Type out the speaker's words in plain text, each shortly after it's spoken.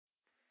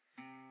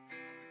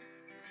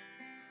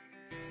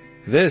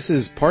This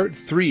is part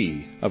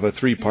 3 of a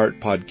 3-part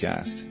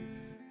podcast.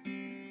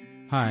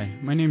 Hi,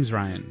 my name's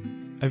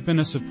Ryan. I've been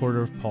a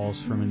supporter of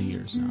Paul's for many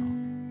years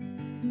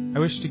now. I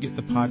wish to get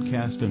the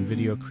podcast and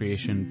video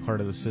creation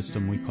part of the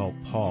system we call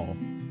Paul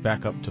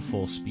back up to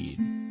full speed.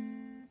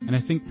 And I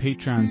think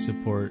Patreon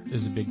support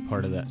is a big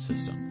part of that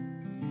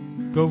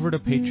system. Go over to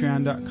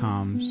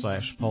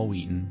patreon.com/Paul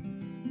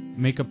Wheaton.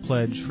 Make a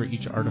pledge for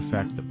each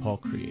artifact that Paul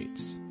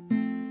creates.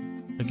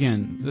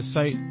 Again, the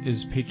site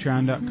is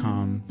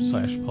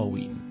patreon.com/Paul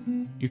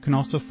Wheaton. You can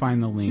also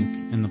find the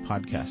link in the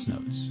podcast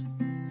notes.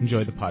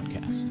 Enjoy the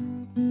podcast.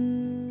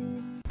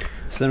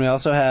 So then we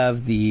also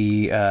have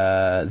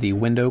the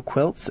window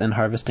quilts and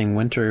harvesting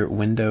winter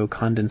window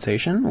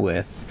condensation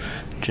with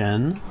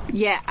Jen.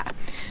 Yeah.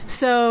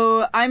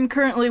 So I'm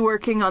currently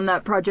working on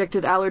that project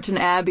at Allerton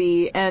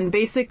Abbey, and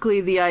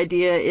basically the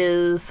idea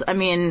is, a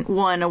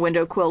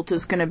window quilt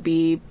is going to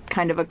be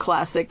kind of a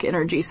classic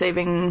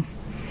energy-saving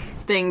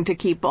thing to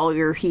keep all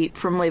your heat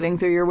from leaving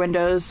through your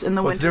windows in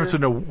the winter. What's the difference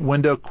between a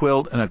window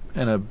quilt and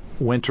a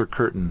winter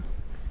curtain?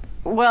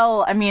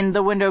 Well,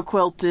 the window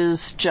quilt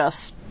is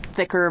just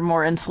thicker,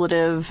 more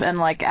insulative, and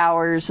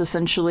ours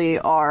essentially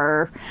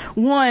are,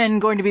 one,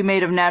 going to be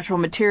made of natural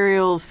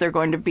materials. They're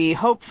going to be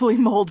hopefully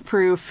mold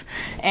proof,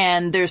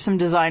 and there's some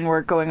design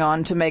work going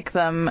on to make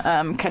them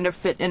kind of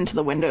fit into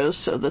the windows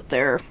so that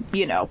they're,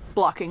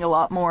 blocking a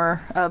lot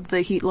more of the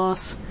heat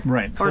loss.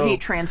 Right. Or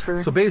heat transfer.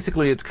 So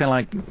basically it's kind of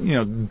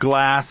like,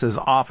 glass is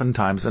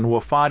oftentimes, and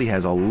Wafati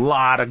has a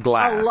lot of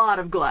glass. A lot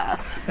of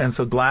glass. And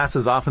so glass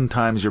is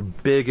oftentimes your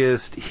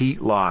biggest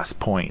heat loss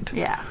point.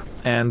 Yeah.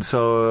 And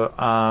so,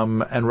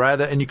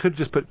 and you could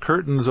just put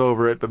curtains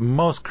over it, but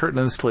most curtain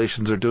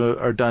installations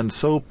are done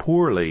so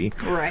poorly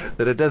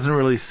that it doesn't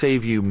really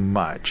save you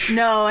much.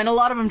 No, and a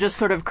lot of them just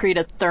sort of create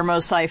a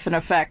thermosiphon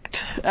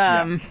effect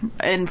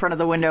in front of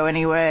the window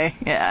anyway.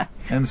 Yeah.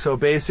 And so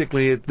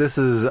basically, this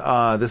is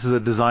a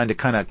design to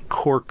kind of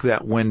cork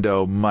that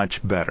window much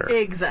better.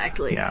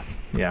 Exactly.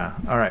 Yeah.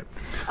 All right.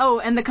 Oh,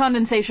 and the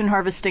condensation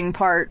harvesting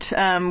part,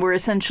 we're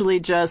essentially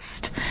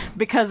just,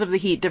 because of the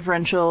heat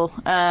differential,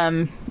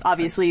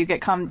 obviously you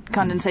get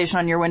condensation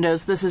on your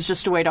windows. This is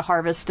just a way to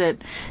harvest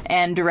it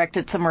and direct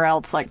it somewhere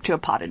else, like to a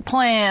potted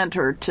plant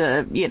or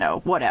to,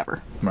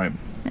 whatever. Right,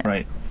 yeah.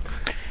 Right.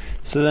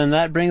 So then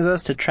that brings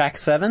us to track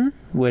 7,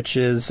 which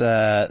is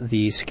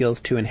the Skills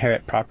to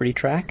Inherit Property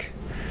track.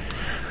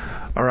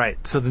 All right,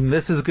 so then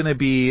this is going to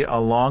be a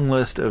long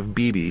list of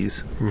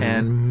BBs,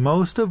 and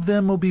most of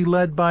them will be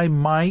led by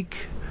Mike.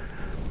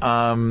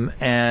 But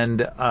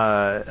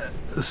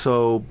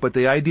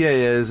the idea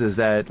is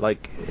that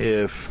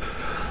if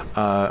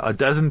a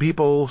dozen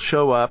people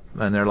show up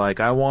and they're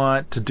like, I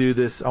want to do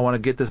this, I want to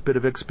get this bit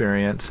of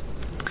experience,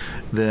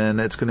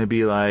 then it's going to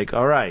be like,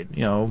 all right,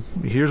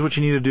 here's what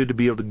you need to do to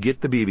be able to get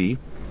the BB,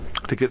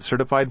 to get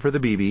certified for the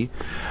BB.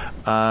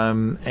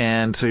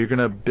 And so you're going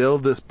to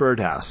build this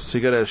birdhouse. So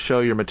you got to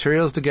show your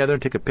materials together,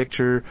 take a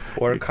picture.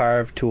 Or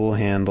carve tool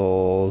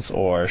handles,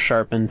 or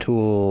sharpen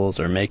tools,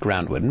 or make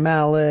roundwood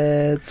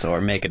mallets, or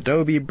make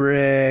adobe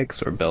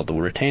bricks, or build a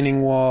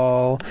retaining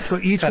wall. So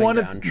each one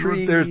of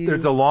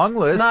there's a long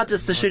list. It's not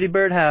just a shitty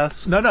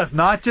birdhouse. No, it's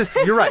not just.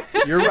 You're right.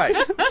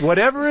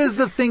 Whatever is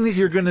the thing that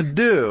you're going to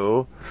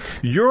do,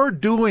 you're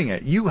doing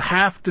it. You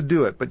have to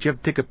do it, but you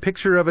have to take a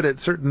picture of it at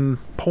certain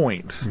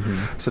points.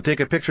 So take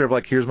a picture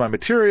of here's my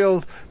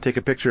materials, take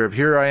a picture of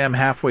here I am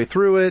halfway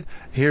through it,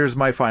 here's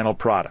my final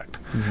product.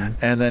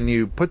 And then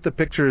you put the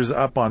pictures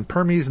up on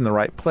Permies in the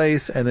right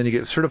place, and then you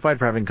get certified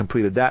for having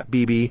completed that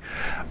BB.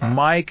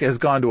 Mike has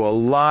gone to a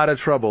lot of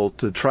trouble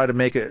to try to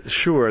make it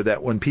sure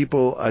that when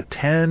people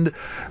attend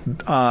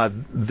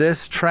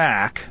this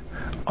track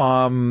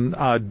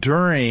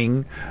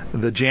during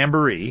the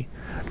Jamboree,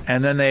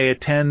 and then they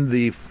attend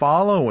the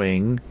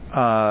following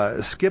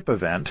skip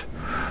event,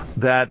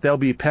 that they'll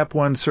be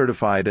PEP1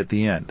 certified at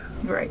the end.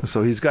 Right.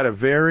 So he's got a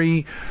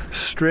very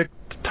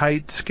strict,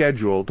 tight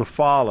schedule to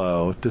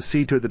follow to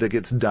see to it that it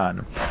gets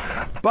done.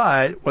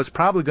 But what's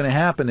probably going to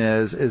happen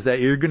is that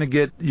you're going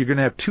to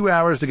have 2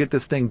 hours to get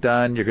this thing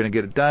done. You're going to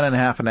get it done in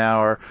half an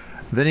hour.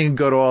 Then you can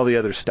go to all the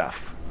other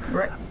stuff.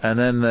 Right. And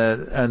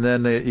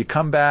then you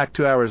come back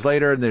 2 hours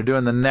later and they're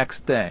doing the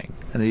next thing.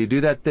 And then you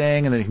do that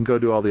thing and then you can go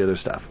do all the other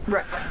stuff.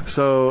 Right.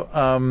 So,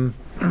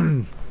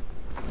 and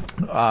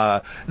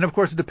of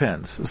course it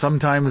depends.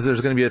 Sometimes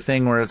there's going to be a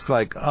thing where it's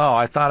like, oh,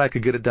 I thought I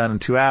could get it done in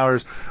 2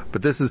 hours,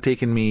 but this has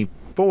taken me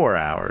 4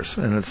 hours.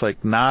 And it's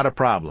not a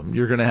problem.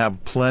 You're going to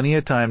have plenty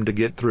of time to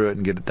get through it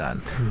and get it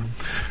done.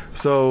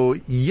 So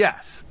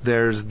yes,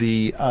 there's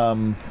the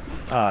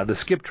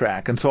skip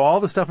track, and so all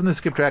the stuff in the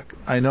skip track.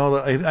 I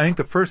think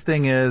the first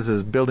thing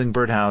is building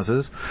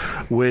birdhouses,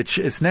 which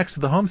it's next to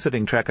the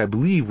homesteading track, I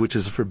believe, which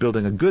is for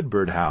building a good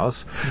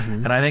birdhouse,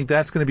 and I think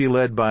that's going to be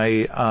led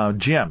by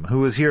Jim, who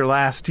was here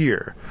last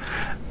year,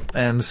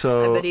 and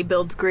so I bet he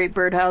builds great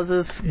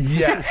birdhouses.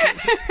 Yes.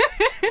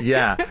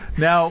 Yeah.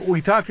 Now,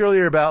 we talked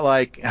earlier about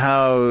like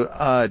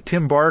how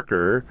Tim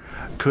Barker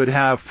could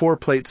have 4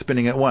 plates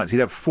spinning at once. He'd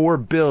have 4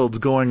 builds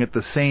going at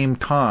the same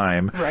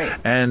time. Right.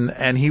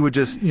 And he would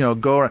just,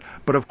 go around.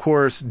 But of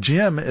course,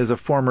 Jim is a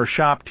former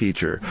shop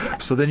teacher.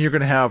 So then you're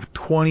going to have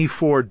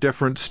 24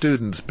 different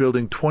students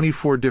building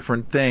 24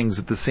 different things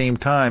at the same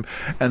time.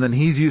 And then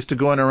he's used to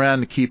going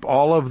around to keep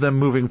all of them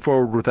moving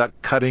forward without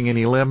cutting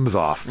any limbs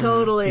off.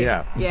 Totally.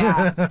 Yeah.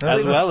 Yeah.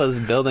 As well as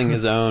building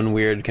his own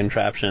weird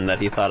contraption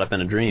that he thought up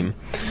in a dream.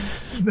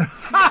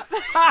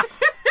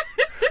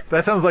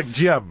 That sounds like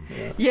Jim.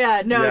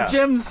 Yeah, no,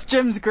 Yeah.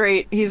 Jim's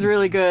great. He's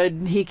really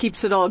good. He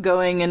keeps it all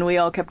going, and we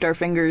all kept our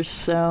fingers,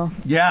 so...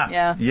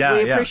 Yeah.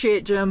 We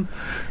appreciate Jim.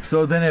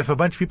 So then if a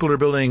bunch of people are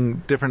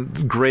building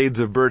different grades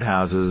of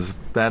birdhouses,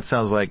 that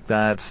sounds like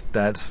that's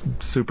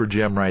super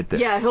Jim right there.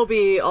 Yeah, he'll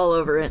be all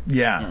over it.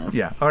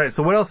 Yeah. All right,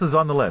 so what else is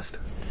on the list?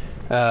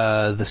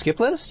 The skip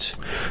list?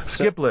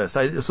 Skip list.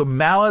 So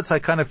mallets, I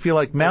kind of feel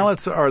like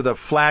mallets are the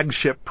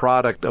flagship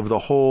product of the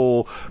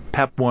whole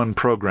PEP1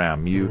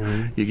 program.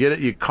 You get it,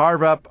 you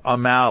carve up a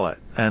mallet,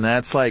 and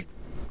that's like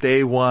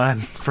day one,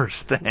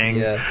 first thing.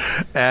 Yeah.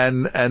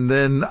 And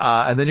then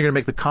you're gonna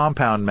make the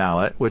compound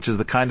mallet, which is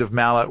the kind of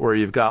mallet where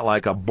you've got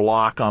like a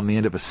block on the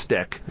end of a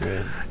stick.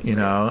 Right. And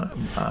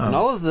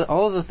all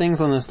of the things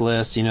on this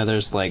list,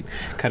 there's like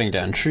cutting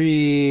down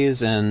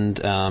trees and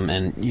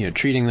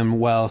treating them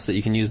well so that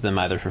you can use them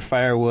either for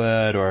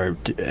firewood or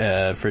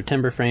for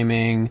timber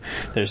framing.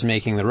 There's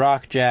making the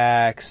rock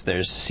jacks.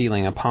 There's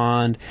sealing a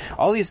pond.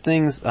 All these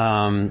things,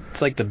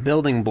 it's like the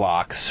building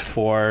blocks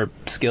for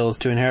skills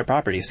to inherit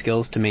property,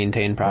 skills to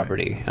maintain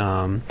property.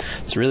 Right.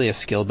 It's really a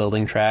skill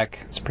building track.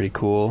 It's pretty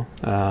cool.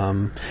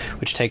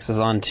 Which takes us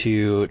on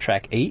to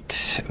track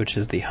 8, which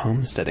is the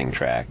homesteading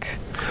track.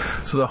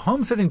 So the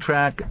homesteading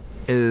track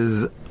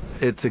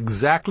it's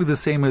exactly the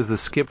same as the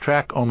skip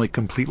track, only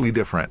completely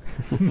different.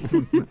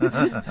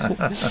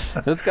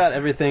 It's got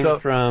everything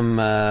from...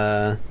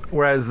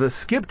 Whereas the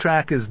skip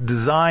track is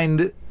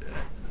designed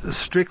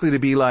strictly to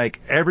be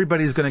like,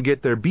 everybody's going to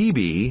get their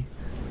BB,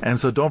 and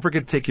so don't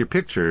forget to take your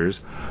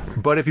pictures.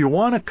 But if you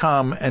want to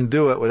come and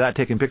do it without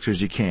taking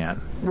pictures, you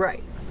can.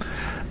 Right.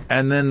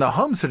 And then the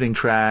homesteading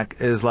track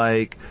is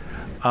like,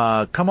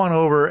 come on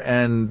over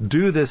and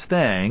do this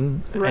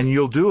thing, right, and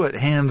you'll do it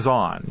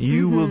hands-on.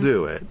 You will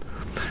do it.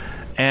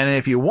 And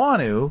if you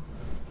want to,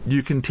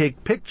 you can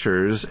take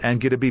pictures and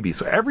get a BB.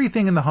 So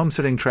everything in the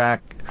homesteading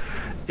track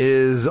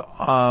is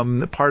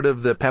part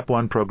of the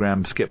PEP1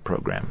 program, skip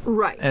program.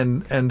 Right.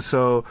 And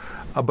so,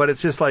 but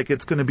it's just like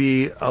it's going to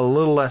be a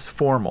little less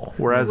formal,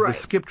 whereas the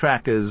skip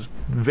track is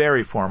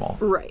very formal.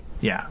 Right.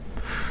 Yeah.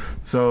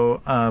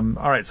 So, all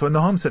right. So in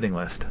the homesteading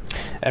list,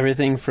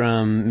 everything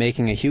from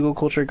making a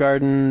hugelkultur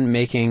garden,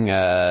 making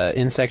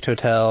insect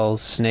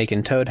hotels, snake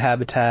and toad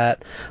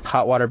habitat,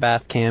 hot water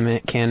bath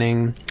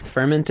canning,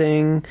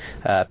 fermenting,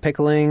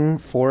 pickling,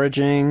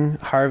 foraging,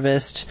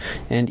 harvest,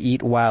 and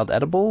eat wild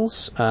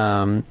edibles.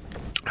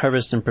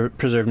 Harvest and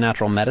preserve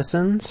natural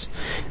medicines.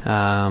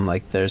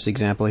 Like there's an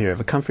example here of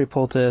a comfrey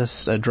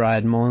poultice,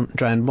 dried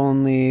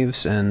mullein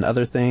leaves, and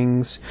other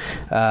things.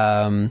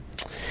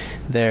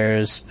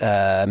 There's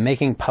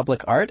making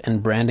public art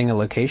and branding a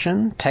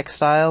location,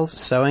 textiles,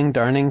 sewing,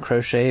 darning,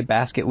 crochet,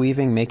 basket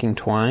weaving, making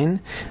twine,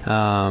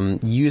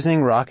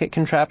 using rocket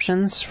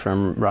contraptions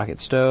from rocket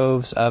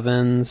stoves,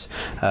 ovens,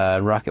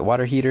 rocket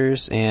water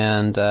heaters,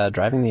 and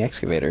driving the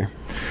excavator.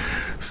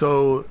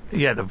 So,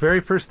 yeah, the very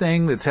first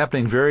thing that's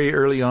happening very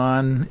early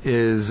on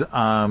is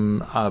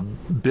building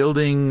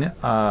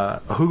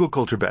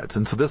hugelkultur beds.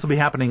 And so this will be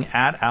happening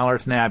at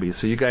Allerton Abbey.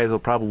 So you guys will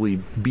probably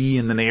be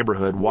in the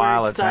neighborhood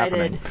while it's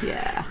happening.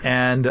 Yeah.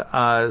 And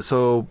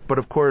but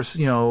of course,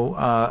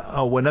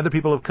 when other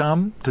people have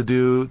come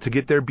to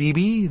get their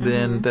BB,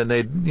 then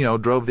they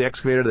drove the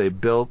excavator, they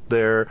built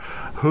their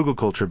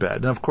hugelkultur bed.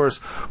 And of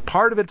course,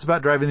 part of it's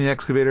about driving the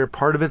excavator,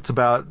 part of it's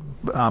about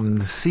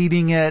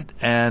seeding it,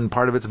 and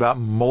part of it's about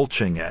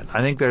mulching it.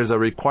 I think there's a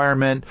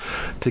requirement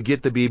to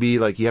get the BB,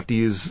 like you have to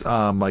use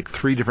like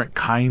 3 different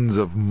kinds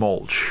of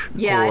mulch.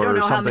 Yeah, I don't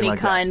know how many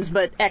kinds,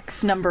 but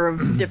X number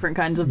of different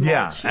kinds of mulch.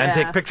 Yeah, and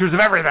take pictures of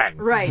everything.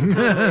 Right,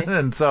 totally.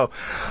 And so,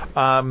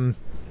 part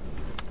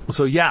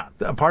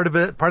of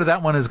that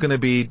one is going to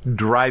be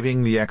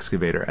driving the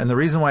excavator. And the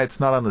reason why it's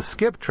not on the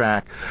skip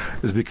track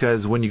is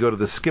because when you go to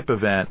the skip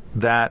event,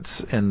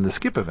 that's in the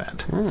skip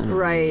event.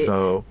 Right.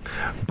 So,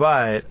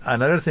 but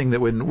another thing that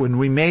when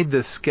we made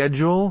this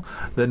schedule,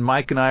 then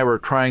Mike and I were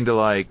trying to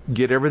like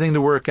get everything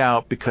to work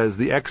out because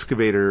the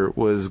excavator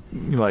was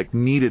like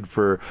needed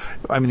the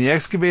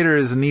excavator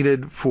is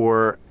needed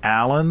for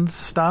Alan's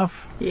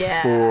stuff.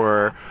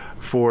 Yeah.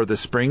 For the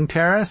spring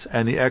terrace,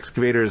 and the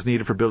excavator is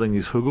needed for building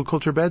these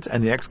hugelkultur beds,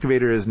 and the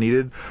excavator is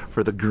needed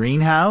for the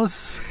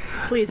greenhouse.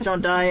 Please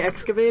don't die,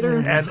 excavator.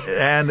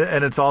 And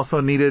it's also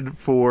needed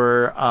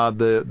for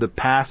the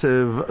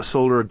passive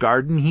solar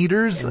garden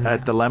heaters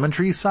at the Lemon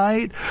Tree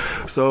site.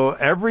 So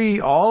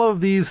all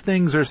of these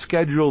things are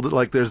scheduled,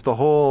 like there's the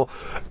whole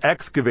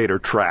excavator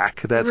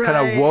track that's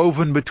kind of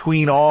woven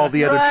between all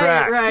the other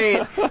tracks.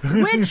 Right.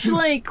 Which,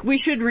 like, we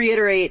should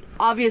reiterate,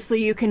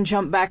 obviously you can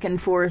jump back and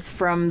forth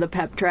from the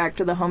PEP track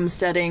to the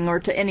homesteading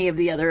or to any of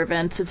the other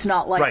events. It's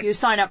not like you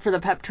sign up for the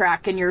PEP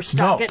track and you're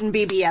stuck getting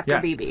BB after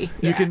BB.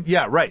 You can,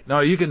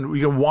 No, you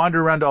can wander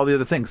around to all the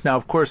other things. Now,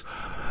 of course,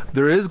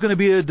 there is going to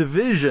be a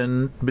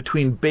division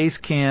between base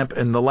camp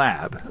and the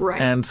lab. Right.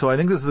 And so I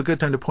think this is a good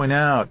time to point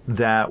out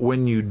that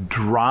when you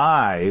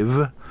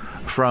drive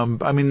from,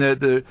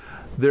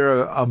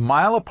 they're a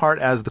mile apart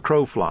as the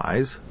crow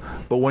flies,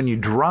 but when you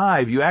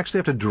drive, you actually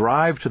have to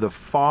drive to the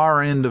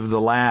far end of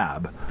the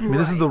lab.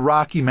 This is the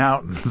Rocky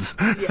Mountains.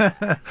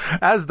 Yeah.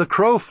 As the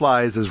crow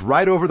flies is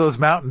right over those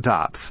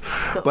mountaintops.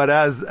 Cool. But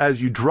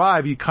as you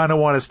drive, you kind of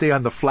want to stay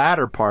on the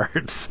flatter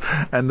parts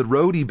and the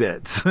roady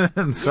bits.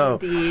 And so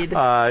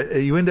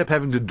you end up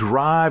having to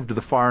drive to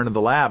the far end of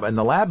the lab, and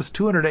the lab's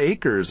 200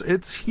 acres.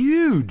 It's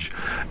huge.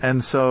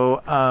 And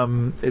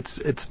so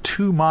it's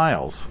 2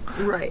 miles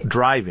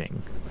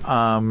driving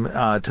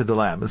to the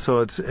lab.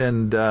 So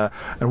and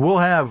we'll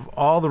have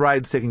all the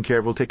rides taken care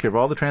of. We'll take care of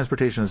all the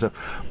transportation and stuff.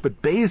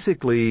 But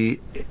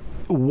basically,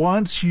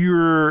 once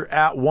you're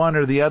at one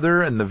or the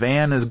other and the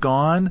van is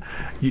gone,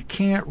 you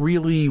can't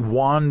really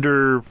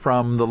wander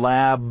from the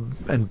lab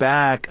and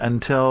back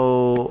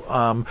until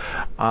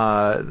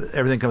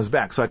everything comes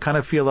back. So I kind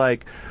of feel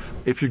like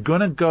if you're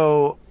going to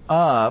go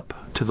up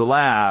to the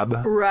lab,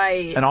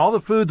 and all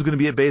the food's going to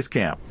be at base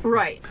camp,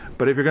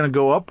 but if you're going to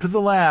go up to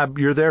the lab,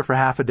 you're there for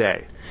half a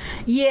day.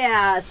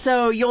 Yeah,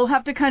 so you'll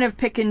have to kind of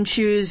pick and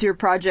choose your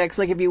projects.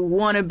 Like if you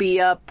want to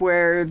be up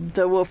where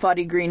the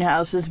Wofati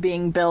greenhouse is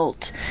being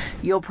built,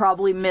 you'll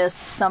probably miss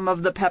some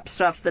of the PEP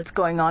stuff that's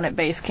going on at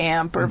base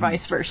camp or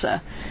vice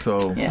versa. So,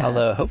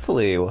 although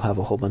hopefully we'll have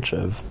a whole bunch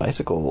of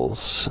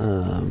bicycles.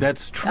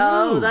 That's true.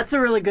 Oh, that's a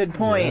really good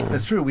point. Yeah.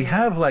 That's true. We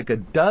have like a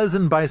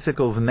dozen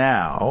bicycles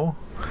now.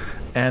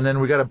 And then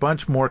we got a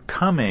bunch more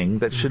coming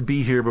that should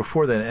be here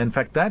before then. In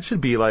fact, that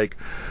should be like,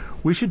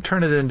 we should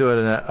turn it into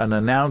an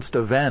announced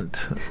event,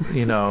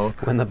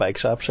 when the bike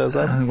shop shows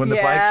up. When the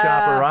bike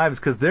shop arrives,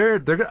 because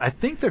I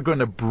think they're going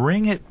to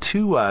bring it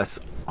to us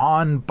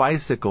on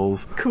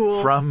bicycles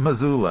from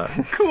Missoula.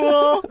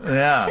 Cool.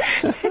 Yeah.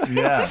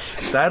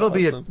 That'll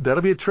be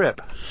a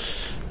trip.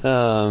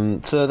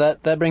 So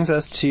that brings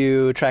us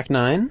to track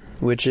 9,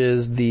 which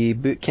is the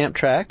boot camp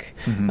track.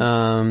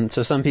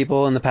 So some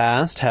people in the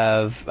past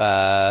have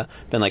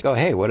been like, oh,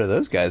 hey, what are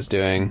those guys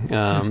doing?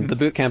 The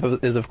boot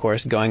camp is, of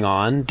course, going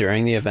on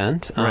during the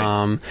event.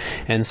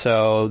 And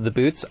so the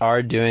boots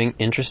are doing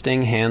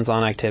interesting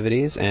hands-on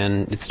activities,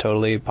 and it's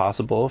totally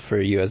possible for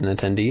you as an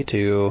attendee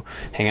to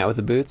hang out with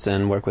the boots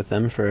and work with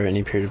them for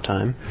any period of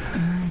time.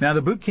 Now,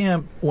 the boot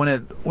camp, when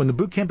the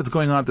boot camp is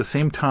going on at the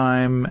same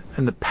time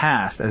in the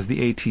past as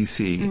the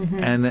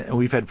ATC, and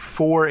we've had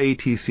 4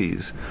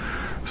 ATCs.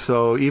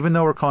 So even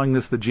though we're calling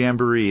this the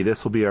Jamboree,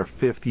 this will be our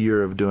 5th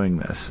year of doing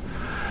this.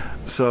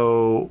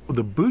 So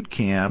the boot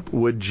camp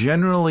would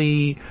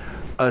generally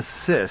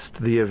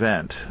assist the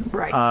event.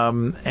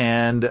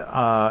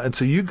 And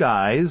so you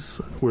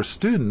guys were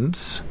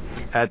students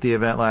at the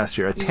event last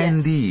year,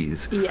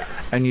 attendees.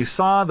 Yes. And you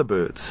saw the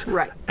boots.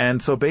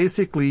 And so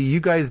basically you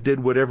guys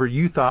did whatever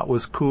you thought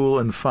was cool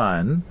and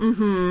fun.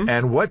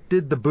 And what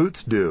did the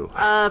boots do?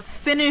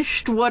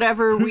 Finished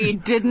whatever we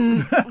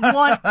didn't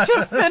want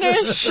to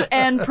finish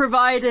and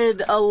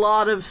provided a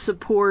lot of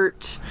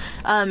support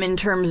in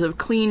terms of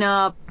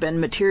cleanup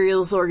and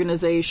materials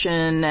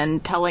organization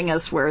and telling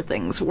us where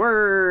things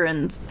were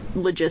and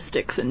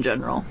logistics in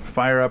general.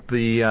 Fire up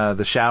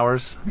the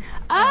showers?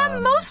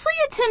 Mostly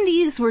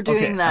attendees were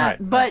doing that.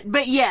 Right.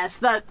 But yes,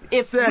 that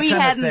if we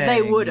hadn't,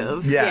 they would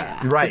have.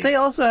 Yeah, right. But they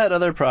also had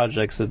other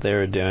projects that they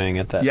were doing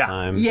at that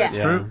time. Yeah,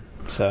 that's true.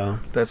 So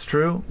That's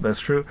true.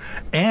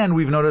 And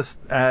we've noticed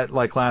at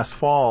like last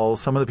fall,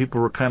 some of the people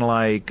were kind of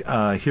like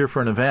here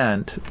for an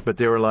event, but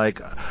they were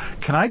like,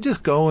 can I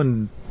just go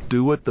and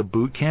do what the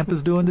boot camp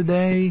is doing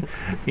today?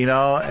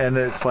 And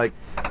it's like,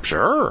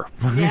 sure.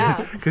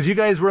 Yeah. Because you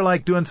guys were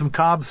like doing some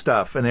Cobb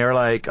stuff, and they were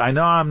like, I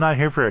know I'm not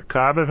here for a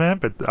Cobb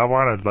event, but I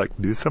want to like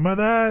do some of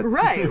that.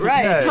 Right,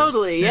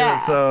 totally,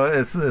 yeah. So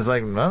it's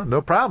like,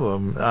 no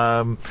problem.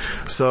 Now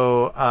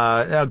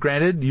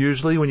granted,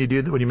 usually when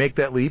you make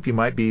that leap, you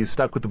might be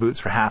stuck with the boots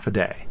for half a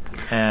day.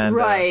 And,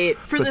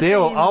 but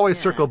they'll always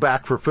circle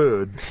back for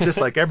food, just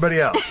like everybody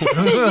else.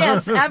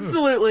 Yes,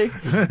 absolutely.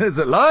 Is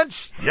it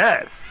lunch?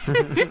 Yes.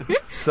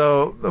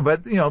 So,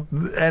 but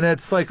and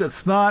it's like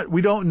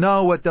we don't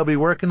know what they'll be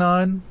working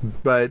on,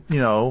 but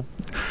they'll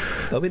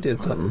be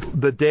doing something.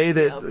 The day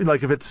that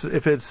like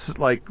if it's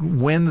like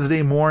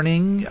Wednesday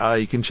morning,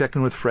 you can check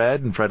in with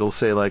Fred, and Fred will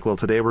say like, well,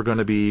 today we're going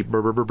to be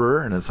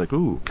burr, and it's like,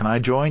 ooh, can I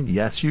join?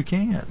 Yes, you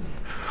can.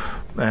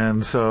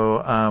 And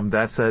so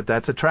that's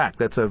a track.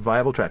 That's a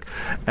viable track.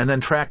 And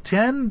then track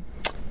 10,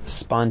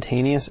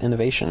 spontaneous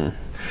innovation.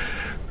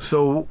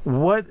 So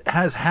what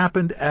has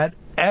happened at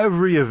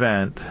every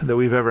event that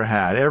we've ever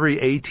had, every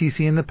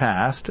ATC in the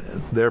past,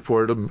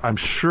 therefore I'm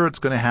sure it's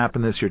going to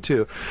happen this year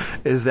too,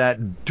 is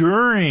that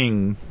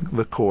during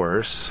the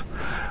course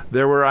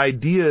there were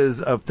ideas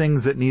of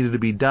things that needed to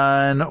be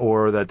done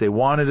or that they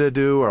wanted to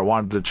do or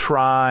wanted to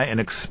try an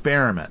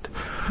experiment.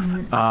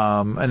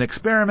 An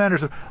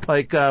experiment, or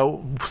like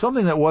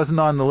something that wasn't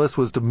on the list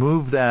was to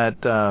move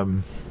that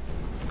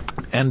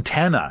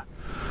antenna.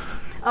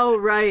 Oh,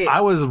 right.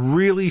 I was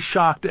really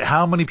shocked at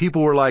how many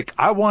people were like,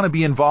 I want to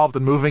be involved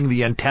in moving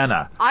the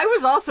antenna. I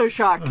was also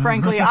shocked,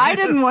 frankly. I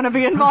didn't want to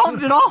be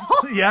involved at all.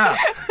 Yeah.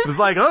 It was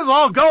like, let's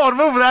all go and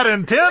move that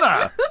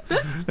antenna.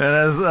 And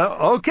I was,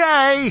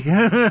 okay.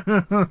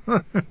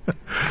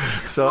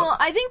 So, well,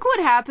 I think what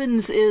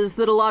happens is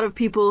that a lot of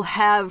people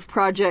have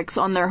projects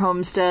on their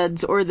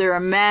homesteads, or they're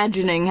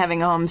imagining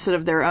having a homestead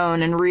of their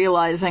own and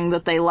realizing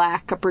that they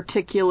lack a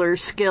particular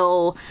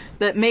skill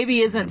that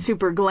maybe isn't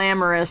super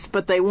glamorous,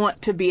 but they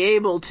want to be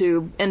able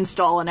to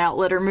install an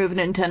outlet or move an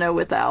antenna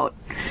without,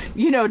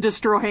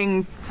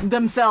 destroying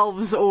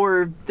themselves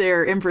or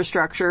their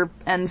infrastructure.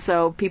 And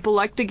so people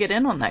like to get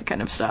in on that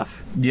kind of stuff.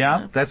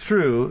 Yeah, that's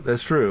true.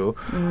 That's true.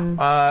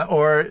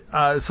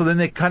 So then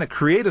they kind of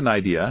create an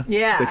idea.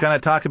 Yeah. They kind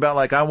of talk about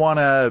like, I want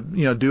to,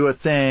 do a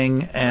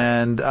thing,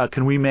 and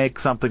can we make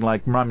something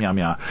like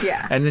Ramyamya?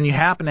 Yeah. And then you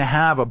happen to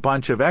have a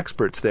bunch of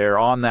experts there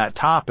on that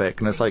topic,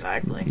 and it's like,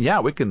 yeah,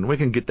 we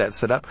can get that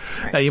set up.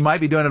 Right. Now you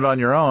might be doing it on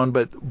your own,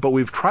 but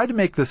we've tried to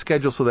make the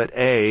schedule so that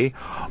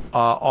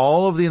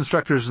all of the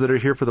instructors that are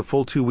here for the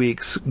full 2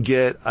 weeks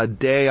get a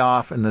day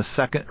off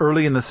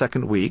early in the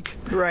second week.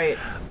 Right.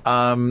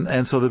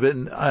 And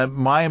so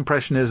my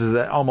impression is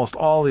that almost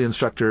all the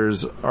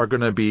instructors are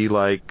going to be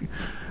like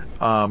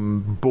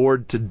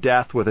bored to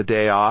death with a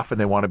day off, and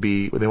they want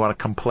to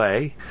come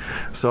play.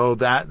 So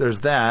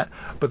there's that.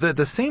 But at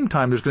the same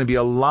time, there's going to be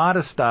a lot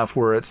of stuff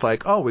where it's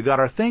like, oh, we got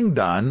our thing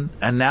done,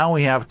 and now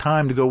we have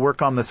time to go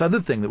work on this other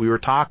thing that we were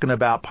talking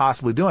about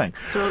possibly doing.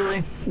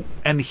 Totally.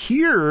 And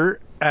here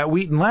at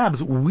Wheaton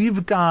Labs,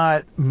 we've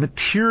got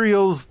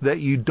materials that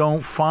you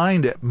don't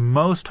find at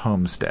most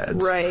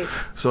homesteads. Right.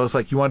 So it's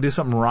like, you want to do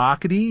something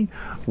rockety?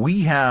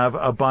 We have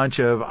a bunch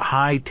of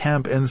high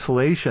temp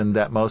insulation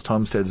that most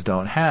homesteads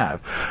don't have.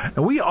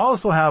 And we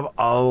also have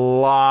a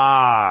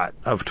lot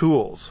of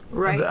tools.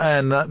 Right.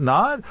 And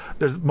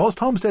most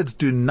homesteads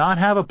do not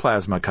have a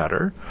plasma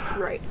cutter.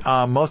 Right.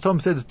 Most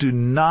homesteads do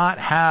not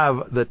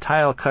have the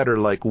tile cutter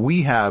like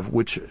we have,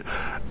 which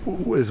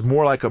is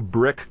more like a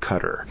brick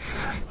cutter.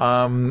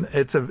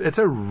 It's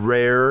a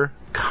rare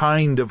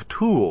kind of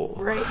tool.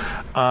 Right.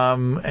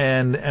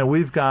 And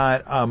we've just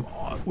got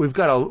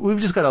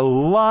a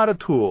lot of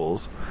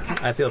tools.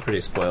 I feel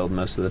pretty spoiled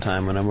most of the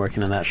time when I'm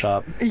working in that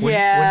shop.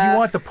 Yeah. When you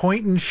want the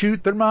point and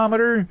shoot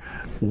thermometer,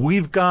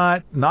 we've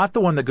got not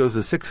the one that goes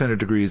to 600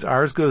 degrees.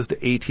 Ours goes to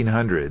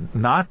 1800.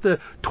 Not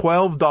the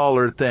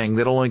 $12 thing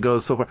that only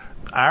goes so far.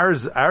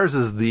 Ours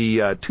is the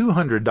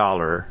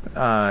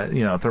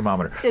 $200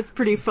 thermometer. It's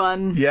pretty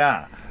fun.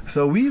 Yeah.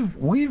 So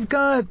we've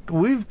got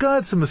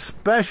some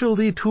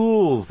specialty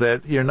tools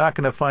that you're not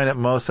going to find at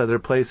most other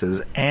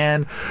places.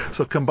 And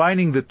so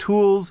combining the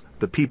tools,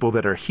 the people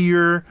that are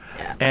here,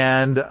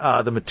 and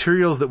the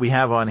materials that we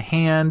have on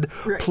hand,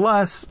 right.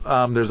 Plus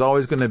there's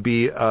always going to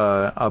be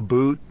a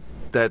boot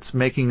that's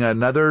making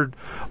another,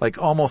 like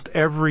almost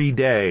every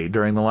day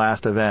during the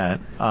last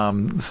event,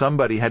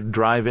 somebody had to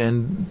drive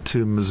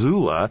into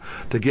Missoula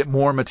to get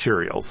more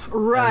materials.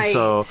 Right. And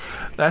so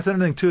that's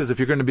another thing too, is if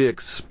you're going to be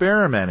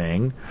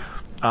experimenting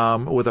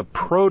with a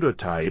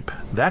prototype,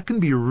 that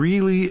can be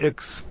really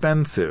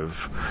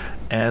expensive.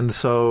 And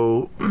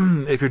so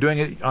if you're doing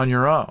it on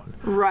your own.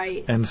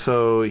 Right. And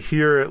so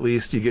here at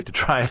least you get to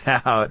try it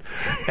out,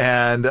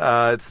 and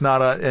it's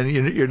not and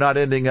you're not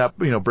ending up,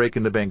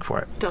 breaking the bank for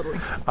it. Totally.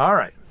 All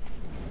right.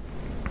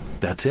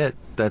 That's it.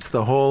 That's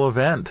the whole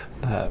event.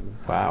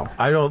 Wow.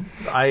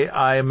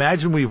 I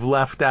imagine we've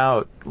left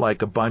out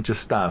like a bunch of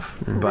stuff,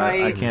 but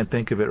right. I can't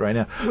think of it right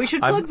now. We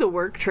should plug the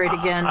work trade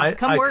again.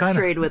 Come work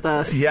trade with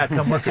us. Yeah,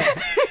 come work trade.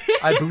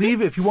 I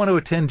believe if you want to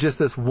attend just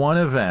this one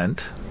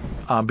event,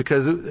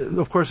 because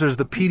of course there's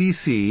the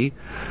PDC,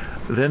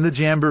 then the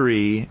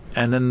Jamboree,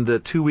 and then the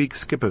 2-week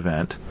skip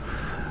event.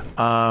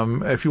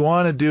 If you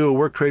want to do a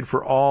work trade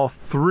for all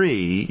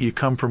three, you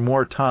come for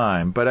more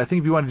time. But I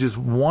think if you want to just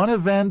one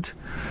event,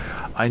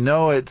 I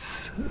know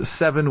it's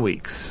 7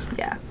 weeks.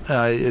 Yeah.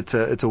 It's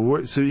a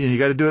work, so you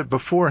got to do it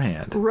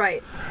beforehand.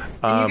 Right.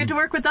 And you get to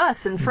work with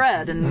us and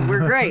Fred, and we're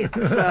great.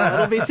 So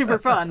it'll be super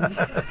fun.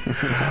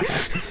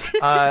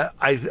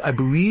 I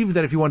believe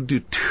that if you want to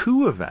do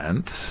 2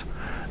 events,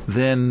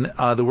 then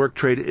the work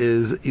trade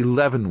is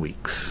 11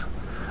 weeks.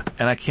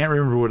 and I can't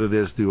remember what it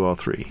is to do all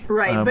three.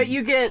 Right, but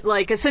you get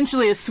like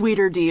essentially a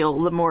sweeter deal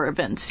the more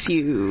events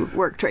you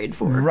work trade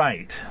for.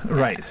 Right.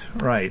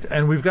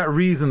 And we've got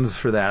reasons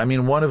for that. I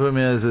mean, one of them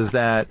is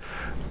that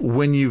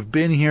when you've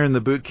been here in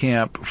the boot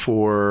camp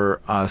for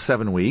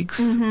 7 weeks,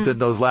 then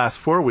those last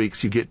 4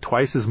 weeks you get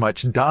twice as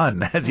much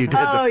done as you did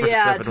the first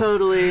 7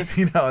 totally. weeks.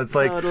 You know, it's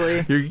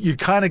like you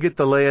kind of get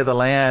the lay of the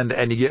land,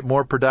 and you get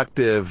more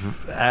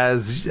productive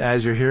as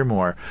you're here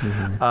more.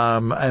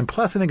 And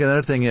plus, I think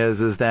another thing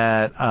is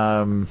that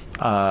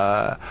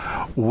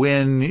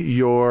when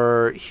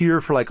you're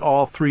here for like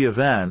all 3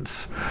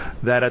 events,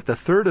 that at the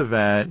third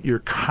event you're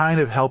kind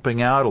of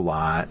helping out a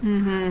lot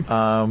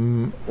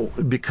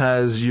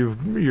because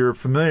you're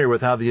familiar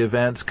with how the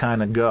events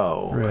kind of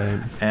go. Right.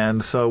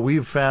 And so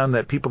we've found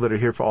that people that are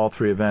here for all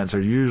 3 events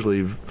are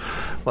usually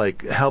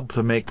like help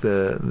to make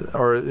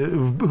or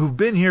who've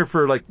been here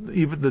for like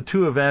even the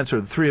 2 events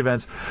or the 3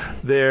 events,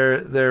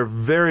 they're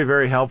very,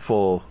 very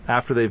helpful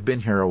after they've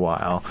been here a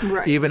while,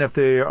 right. even if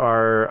they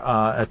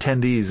are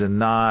attendees and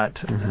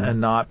not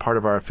part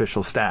of our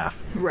official staff.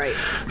 Right.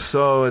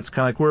 So it's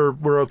kind of like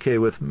we're okay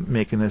with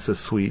making this a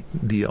sweet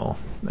deal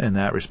in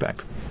that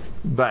respect.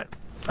 But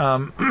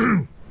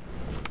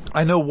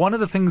I know one of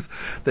the things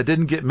that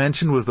didn't get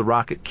mentioned was the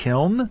rocket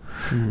kiln.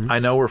 I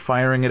know we're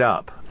firing it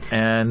up.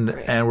 And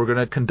we're going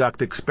to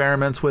conduct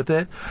experiments with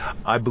it.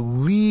 I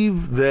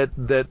believe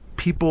that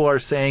people are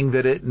saying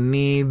that it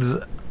needs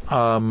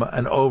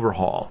an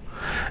overhaul.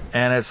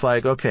 And it's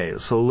like, okay,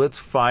 so let's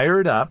fire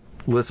it up.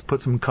 Let's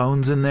put some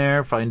cones in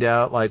there, find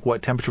out like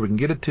what temperature we can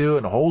get it to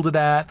and hold it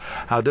at,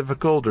 how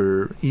difficult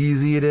or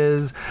easy it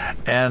is.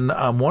 And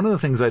one of the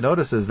things I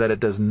noticed is that it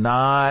does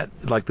not,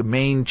 like the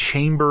main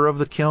chamber of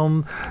the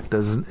kiln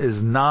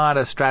is not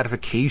a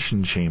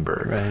stratification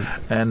chamber. Right.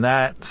 And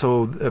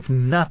so if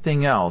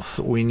nothing else,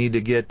 we need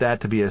to get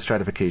that to be a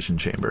stratification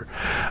chamber.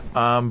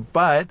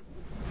 But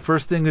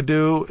first thing to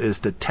do is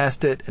to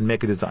test it and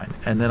make a design.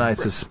 And then I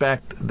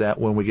suspect that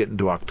when we get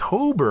into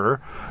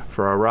October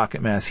for our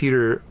rocket mass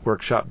heater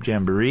workshop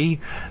Jamboree,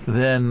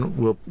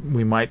 then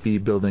we might be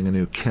building a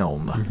new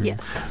kiln.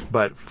 Yes.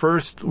 But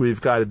first we've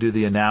got to do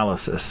the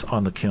analysis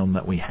on the kiln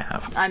that we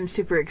have. I'm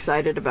super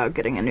excited about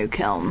getting a new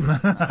kiln.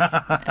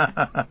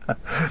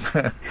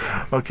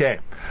 Okay.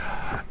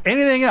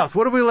 Anything else?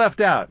 What have we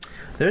left out?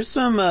 There's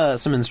some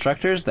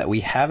instructors that we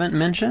haven't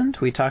mentioned.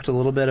 We talked a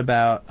little bit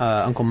about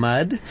Uncle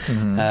Mud,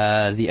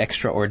 the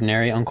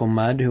extraordinary Uncle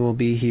Mud, who will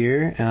be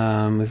here.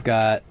 We've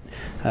got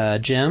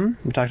Jim.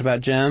 We talked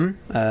about Jim,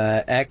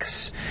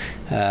 ex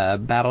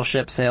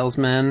battleship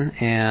salesman,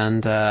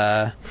 and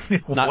not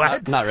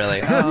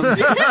really. No,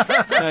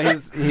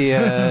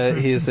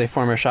 he's a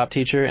former shop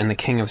teacher and the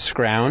king of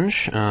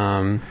scrounge. He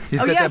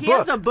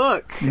has a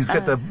book. He's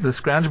got the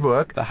scrounge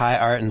book, The High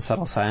Art and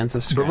Subtle Science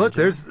of Scrounge. But look,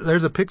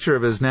 there's a picture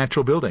of his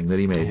natural building that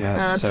he made. Yeah,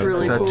 that's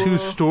really cool. It's a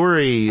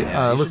 2-story.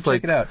 Looks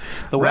like check it out.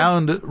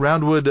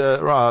 roundwood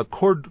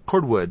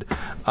cordwood,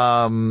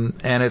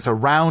 and it's a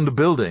round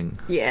building.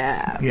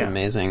 Yeah. It's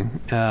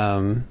amazing.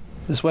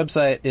 This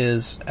website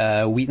is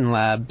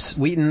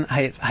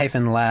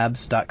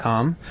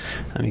Wheaton-labs.com.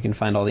 You can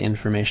find all the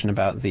information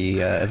about the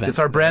event. It's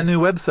our brand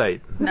new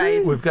website.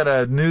 Nice. We've got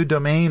a new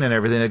domain and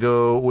everything to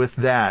go with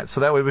that.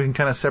 So that way we can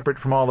kind of separate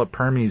from all the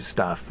Permies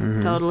stuff.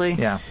 Totally.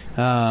 Yeah.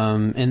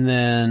 And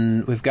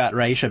then we've got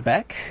Raisha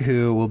Beck,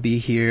 who will be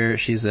here.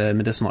 She's a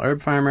medicinal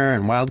herb farmer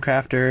and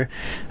wildcrafter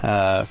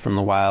from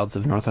the wilds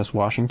of Northwest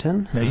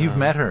Washington. Now, you've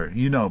met her.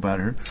 You know about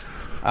her.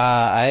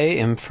 I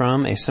am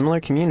from a similar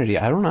community.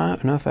 I don't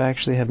know if I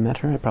actually have met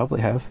her. I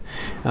probably have.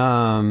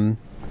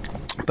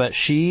 But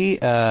she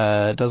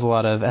does a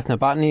lot of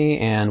ethnobotany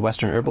and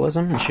Western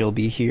herbalism, and she'll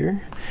be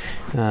here.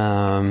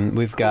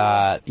 We've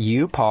got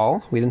you,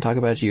 Paul. We didn't talk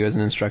about you as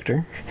an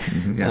instructor.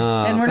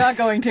 Yeah. And we're not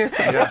going to.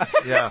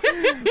 Yeah.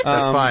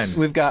 That's fine.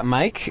 We've got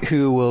Mike,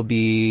 who will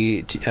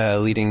be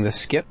leading the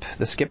skip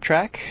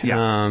track.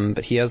 Yeah.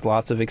 But he has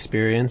lots of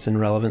experience in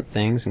relevant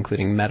things,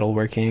 including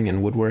metalworking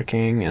and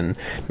woodworking and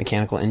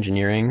mechanical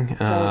engineering.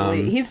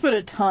 Totally. He's put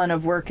a ton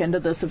of work into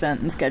this event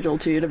and schedule,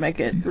 too, to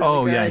make it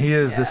really good. Yeah. He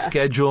is the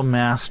schedule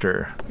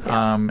master.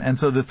 Yeah. And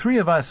so the 3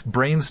 of us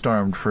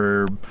brainstormed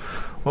for,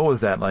 what was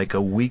that, like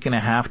a week and a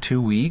half,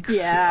 2 weeks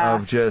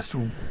of just,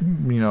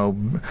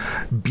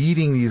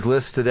 beating these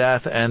lists to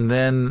death. And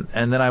then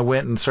I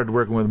went and started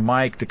working with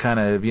Mike to kind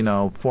of,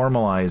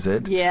 formalize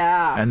it.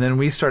 Yeah. And then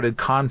we started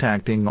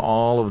contacting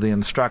all of the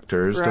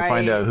instructors to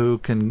find out who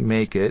can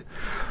make it.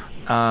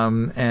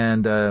 So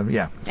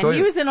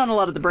he was in on a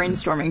lot of the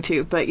brainstorming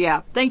too, but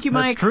thank you,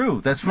 Mike. That's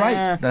true. That's right.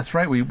 Yeah. That's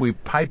right. We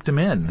piped him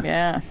in.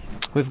 Yeah.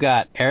 We've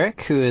got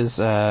Eric, who is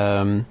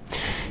another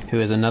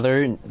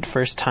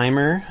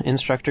first-timer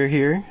instructor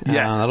here.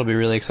 Yes. That'll be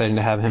really exciting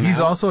to have him. He's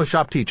also a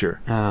shop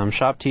teacher.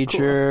 Shop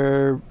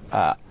teacher.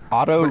 Cool.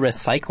 Auto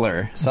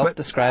recycler,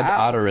 self-described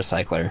auto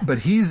recycler. But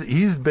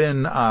he's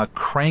been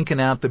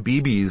cranking out the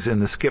BBs in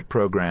the SKIP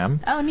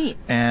program. Oh, neat.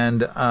 And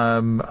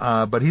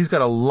but he's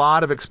got a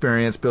lot of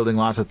experience building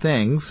lots of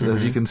things,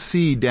 as you can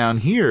see down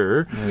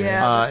here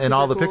in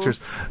all the pictures.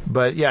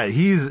 But yeah,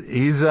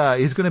 he's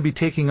going to be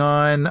taking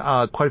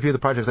on quite a few of the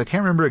projects. I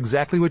can't remember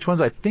exactly which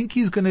ones. I think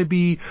he's going to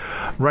be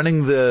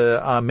running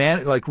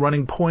the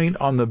running point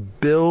on the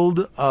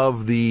build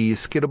of the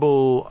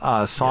skiddable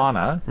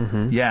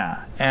sauna.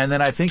 Yeah, and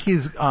then I think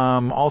he's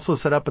also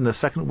set up in the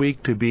second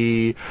week to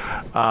be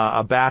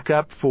a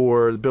backup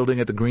for building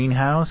at the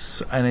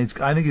greenhouse. And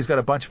I think he's got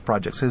a bunch of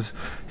projects.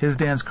 His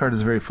dance card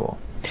is very full.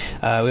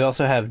 We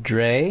also have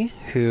Dre,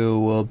 who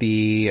will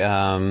be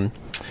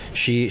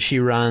she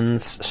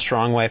runs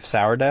Strong Wife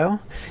Sourdough,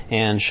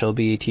 and she'll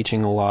be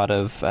teaching a lot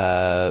of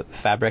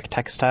fabric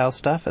textile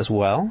stuff as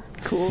well.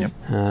 Cool. Yep.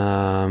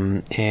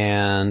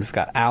 And we've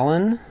got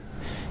Alan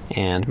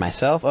and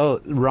myself.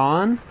 Oh,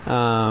 Ron.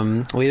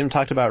 We haven't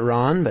talked about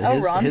Ron, but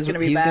he's going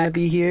to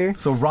be here.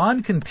 So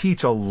Ron can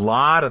teach a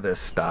lot of this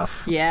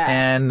stuff. Yeah.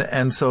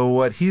 And so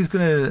what he's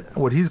going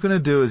to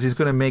do is he's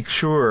going to make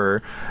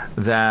sure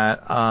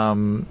that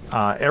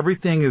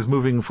everything is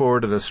moving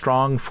forward at a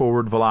strong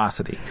forward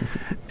velocity.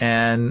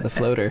 And the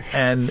floater.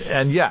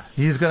 And yeah,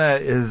 he's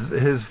going to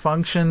his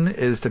function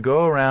is to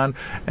go around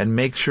and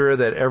make sure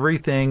that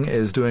everything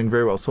is doing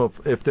very well. So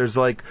if there's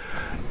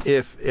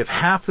if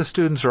half the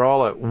students are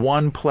all at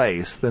one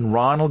place, then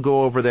Ron will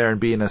go over there and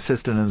be an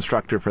assistant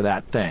instructor for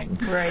that thing.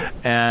 Right.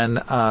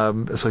 And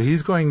so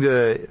he's going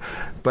to,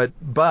 but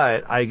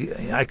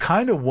I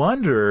kind of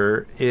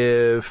wonder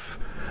if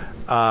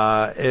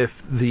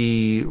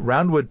the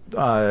Roundwood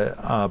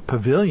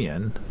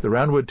Pavilion, the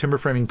Roundwood Timber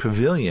Framing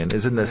Pavilion,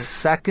 is in the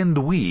second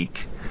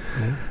week.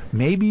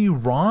 Maybe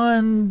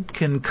Ron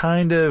can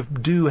kind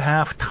of do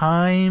half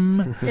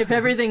time. If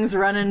everything's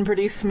running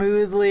pretty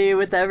smoothly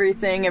with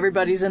everything,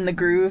 everybody's in the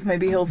groove,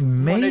 maybe he'll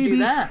want to do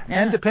that.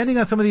 Yeah. And depending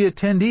on some of the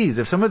attendees,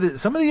 if some of the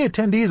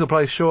attendees will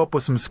probably show up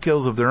with some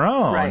skills of their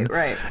own.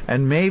 Right.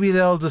 And maybe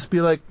they'll just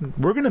be like,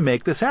 we're going to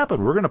make this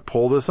happen. We're going to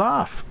pull this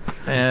off.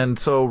 And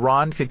so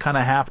Ron can kind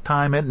of half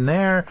time it in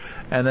there,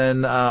 and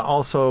then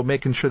also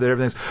making sure that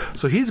everything's.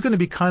 So he's going to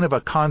be kind of a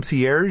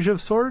concierge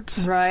of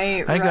sorts.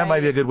 Right. I think that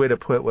might be a good way to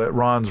put what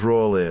Ron's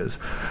role is.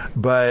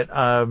 But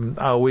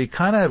we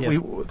kind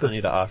of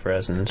plenty to offer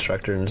as an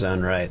instructor in his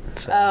own right.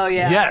 So. Oh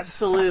yeah, yes,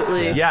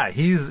 absolutely. Yeah,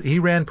 he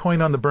ran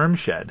point on the berm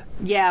shed.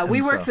 Yeah,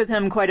 we worked with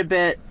him quite a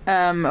bit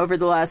over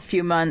the last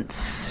few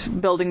months,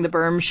 building the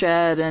berm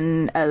shed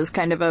and as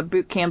kind of a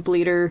boot camp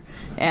leader.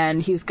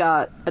 And he's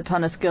got a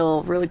ton of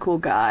skill. Really cool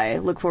guy.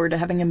 Look forward to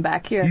having him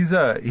back here. He's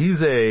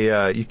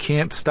a you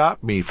can't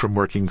stop me from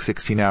working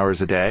 16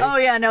 hours a day. Oh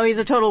yeah, no, he's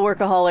a total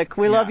workaholic.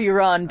 We love you,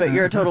 Ron, but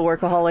you're a total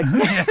workaholic.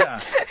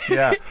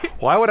 Yeah.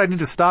 Why would I need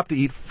to stop to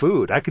eat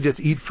food? I could just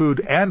eat food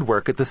and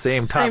work at the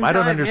same time. I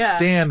don't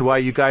understand why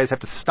you guys have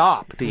to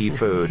stop to eat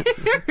food.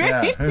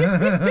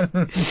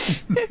 Yeah.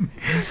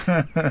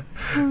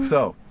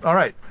 So, all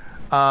right.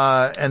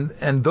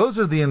 And those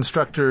are the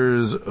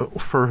instructors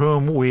for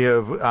whom we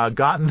have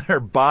gotten their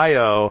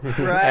bio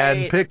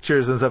and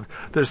pictures and stuff.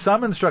 There's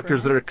some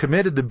instructors that are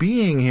committed to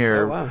being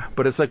here,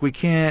 but it's like we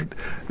can't.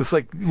 It's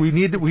like we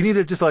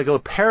need just like a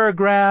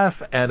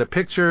paragraph and a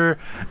picture,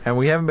 and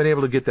we haven't been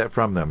able to get that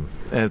from them.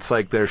 And it's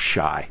like they're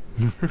shy.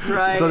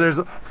 Right. So there's,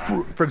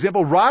 for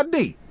example,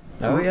 Rodney.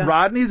 Oh, yeah.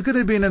 Rodney's going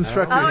to be an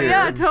instructor here. Oh,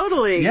 yeah,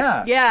 totally.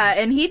 Yeah. Yeah,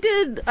 and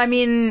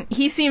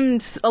he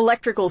seems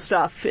electrical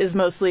stuff is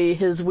mostly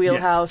his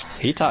wheelhouse. Yes.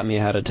 He taught me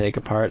how to take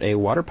apart a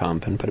water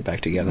pump and put it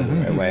back together the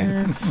right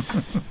way.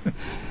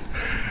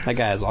 That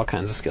guy has all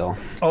kinds of skill.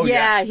 Oh,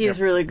 yeah. He's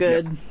really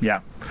good.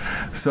 Yeah.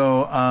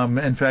 So,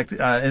 in fact,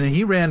 and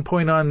he ran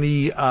point on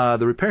the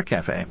repair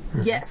cafe.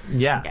 Yes.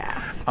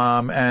 Yeah.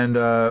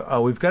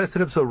 And we've got it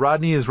set up so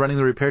Rodney is running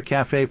the repair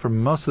cafe for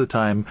most of the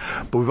time,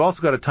 but we've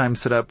also got a time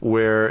set up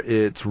where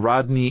it's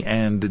Rodney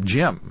and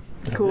Jim.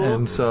 Cool.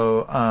 And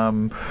so,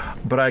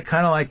 but I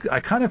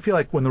kind of feel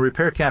like when the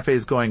repair cafe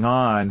is going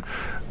on,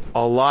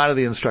 a lot of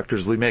the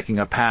instructors will be making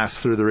a pass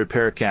through the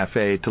repair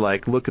cafe to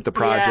like look at the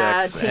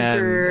projects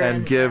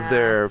and give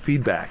their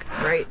feedback.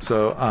 Right.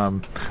 So,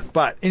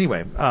 but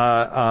anyway,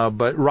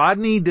 but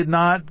Rodney did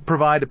not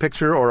provide a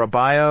picture or a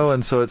bio,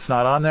 and so it's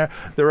not on there.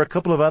 There were a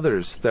couple of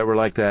others that were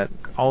like that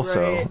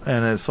also,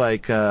 and it's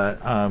like,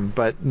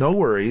 but no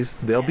worries,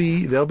 they'll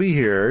be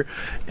here,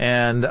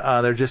 and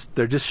they're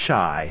just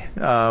shy.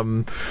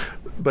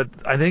 But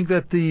I think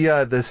that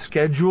the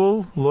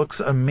schedule looks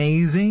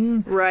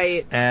amazing.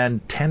 Right.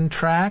 And 10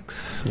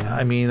 tracks. Yeah.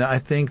 I mean, I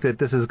think that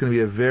this is going to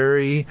be a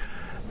very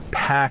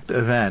packed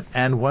event.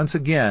 And once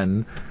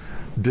again,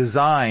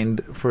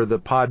 designed for the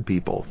pod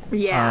people.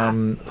 Yeah.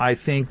 I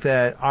think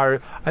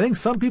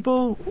some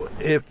people,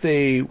 if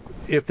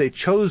they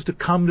chose to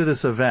come to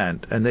this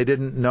event and they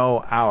didn't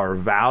know our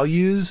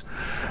values,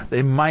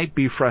 they might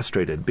be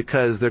frustrated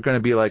because they're going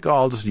to be like, oh,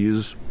 I'll just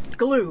use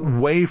glue,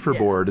 wafer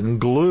board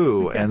and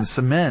glue and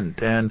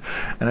cement and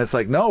it's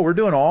like, no, we're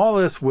doing all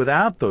this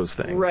without those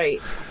things.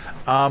 Right.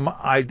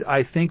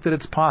 I think that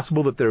it's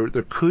possible that there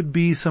could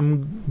be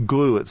some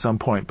glue at some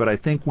point, but I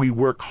think we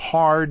work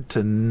hard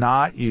to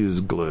not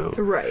use glue.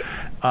 Right.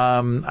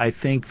 I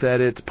think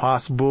that it's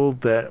possible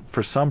that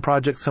for some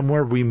projects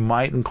somewhere we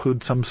might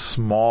include some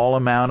small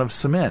amount of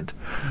cement,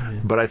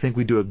 but I think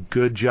we do a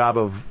good job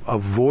of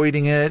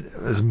avoiding it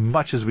as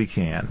much as we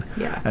can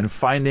and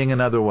finding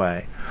another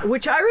way.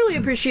 Which I really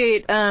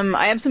appreciate.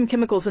 I have some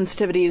chemical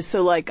sensitivities,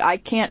 so like I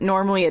can't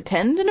normally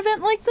attend an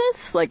event like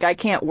this. Like I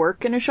can't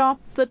work in a shop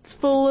that's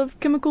full of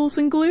chemicals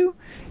and glue.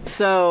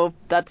 So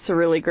that's a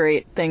really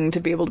great thing to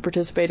be able to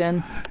participate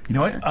in. You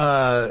know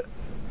what?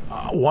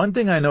 One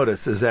thing I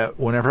notice is that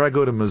whenever I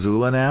go to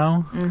Missoula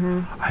now,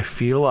 I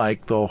feel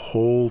like the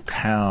whole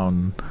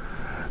town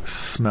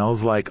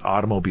smells like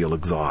automobile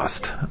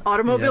exhaust.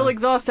 Automobile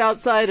exhaust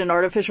outside and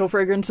artificial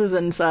fragrances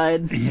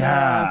inside.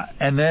 Yeah.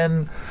 And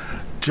then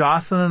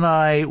Jocelyn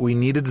and we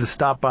needed to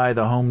stop by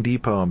the Home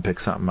Depot and pick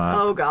something up.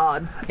 Oh,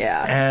 God.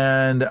 Yeah.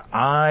 And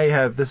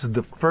this is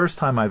the first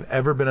time I've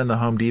ever been in the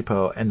Home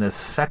Depot, and the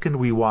second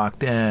we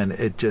walked in,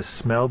 it just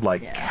smelled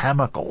like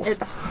chemicals.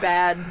 It's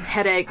bad.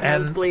 Headache,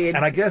 nosebleed.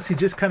 And I guess you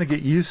just kind of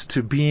get used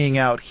to being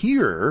out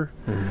here,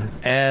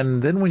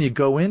 and then when you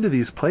go into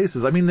these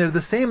places, I mean, they're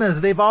the same as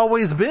they've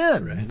always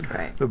been.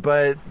 Right.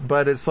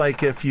 But it's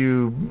like if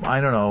you, I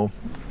don't know,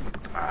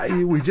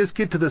 we just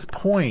get to this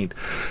point.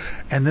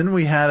 And then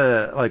we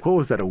had what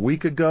was that, a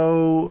week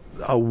ago?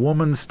 A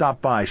woman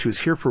stopped by. She was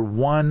here for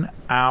 1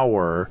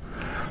 hour,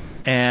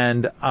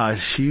 and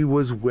she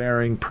was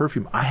wearing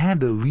perfume. I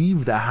had to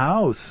leave the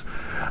house.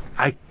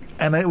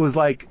 And it was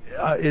like,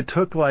 it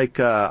took like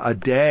a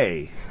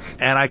day.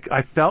 And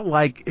I felt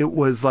like it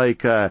was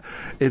like,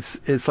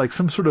 it's like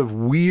some sort of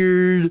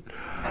weird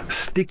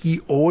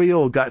sticky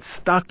oil got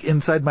stuck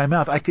inside my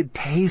mouth. I could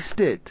taste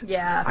it.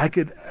 Yeah. I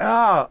could,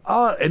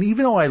 and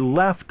even though I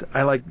left,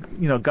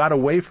 got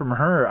away from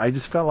her, I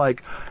just felt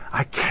like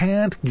I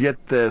can't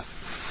get this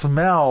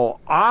smell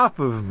off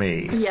of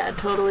me. Yeah,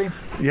 totally.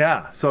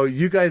 Yeah. So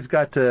you guys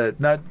got to,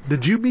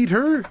 did you meet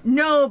her?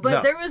 No,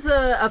 but there was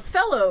a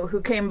fellow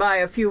who came by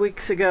a few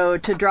weeks ago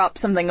to drop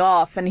something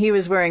off, and he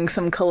was wearing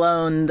some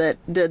cologne that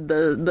did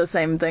the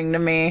same thing to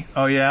me.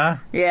 Oh, yeah?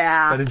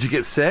 Yeah. Did you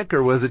get sick,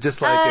 or was it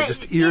just like it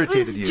just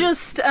irritated you? It was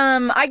just,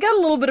 I got a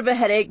little bit of a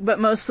headache, but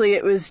mostly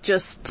it was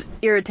just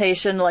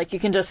irritation. Like, you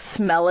can just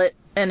smell it,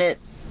 and it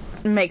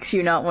makes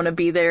you not want to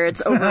be there.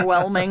 It's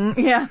overwhelming.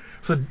 Yeah.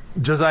 So,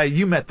 Josiah,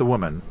 you met the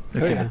woman.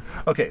 Okay. Oh, yeah.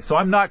 Okay, so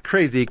I'm not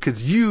crazy,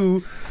 because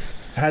you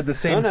had the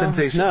same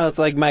sensation. No, it's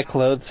like my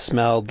clothes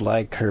smelled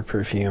like her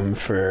perfume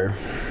for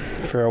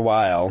a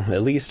while,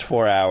 at least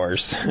 4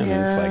 hours. And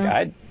it's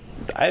like,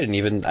 I didn't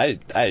even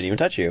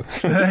touch you.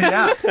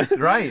 Yeah,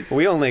 right.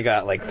 We only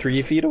got like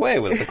 3 feet away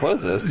with the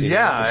closest.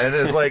 Yeah, and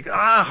it's like,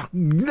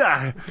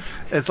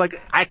 it's like,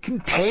 I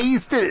can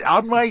taste it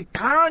on my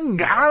tongue.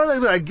 How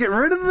do I get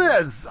rid of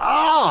this?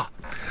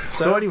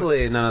 So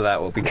hopefully none of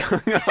that will be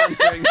going on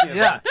during the event.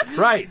 Yeah,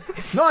 right.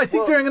 No, I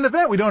think during an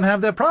event we don't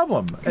have that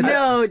problem.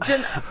 No,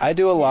 I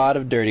do a lot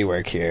of dirty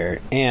work here,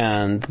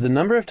 and the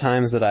number of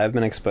times that I've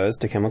been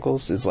exposed to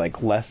chemicals is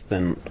like less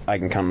than I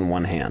can count on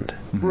one hand.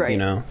 Right.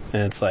 And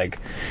it's like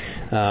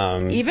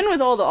even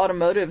with all the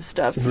automotive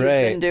stuff you've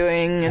been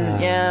doing,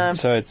 and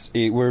so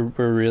we're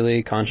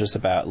really conscious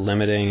about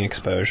limiting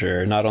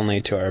exposure, not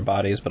only to our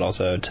bodies but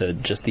also to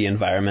just the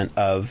environment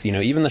of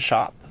even the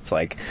shop. It's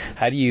like,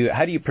 how do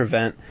you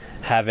prevent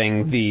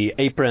having the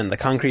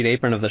concrete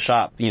apron of the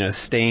shop,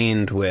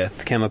 stained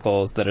with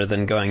chemicals that are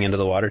then going into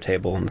the water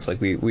table? And it's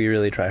like, we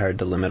really try hard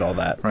to limit all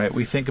that. Right.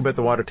 We think about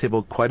the water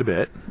table quite a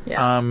bit.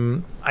 Yeah.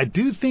 I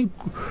do think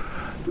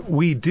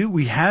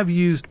we have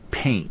used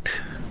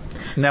paint.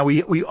 Now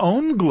we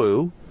own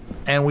glue,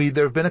 and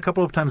there have been a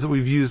couple of times that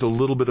we've used a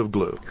little bit of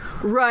glue.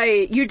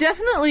 Right. You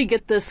definitely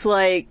get this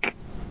like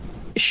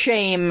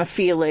shame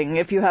feeling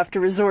if you have to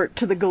resort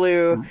to the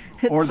glue.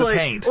 Or the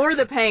paint. Or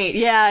the paint,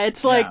 yeah.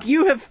 It's like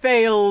you have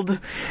failed,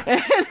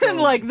 and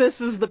like this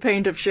is the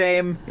paint of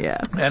shame. Yeah.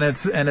 And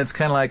it's kind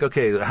of like,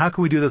 okay, how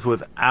can we do this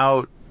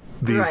without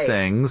these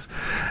things?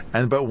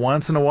 But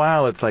once in a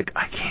while, it's like,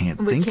 I can't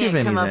think of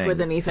anything. Come up with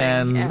anything.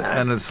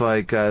 And it's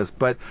like, and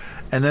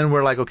then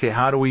we're like, okay,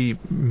 how do we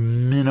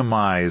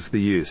minimize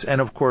the use? And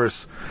of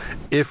course,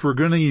 if we're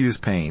going to use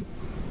paint,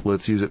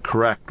 let's use it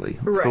correctly.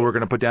 Right. So we're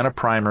going to put down a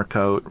primer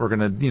coat. We're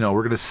going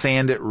to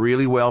sand it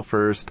really well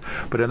first,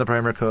 put down the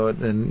primer coat,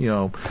 and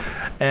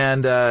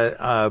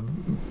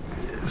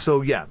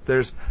so yeah,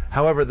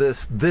 however,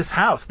 this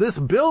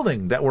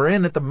building that we're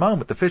in at the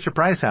moment, the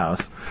Fisher-Price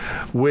house,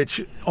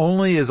 which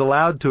only is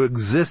allowed to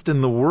exist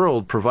in the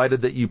world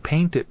provided that you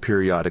paint it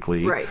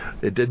periodically. Right.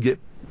 It did get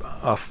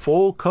a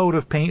full coat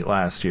of paint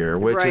last year,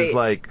 which is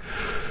like,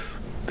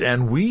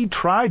 we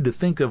tried to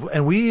think of,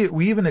 and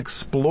we even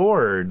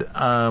explored,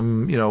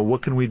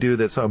 what can we do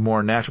that's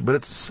more natural?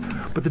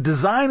 But the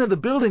design of the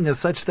building is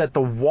such that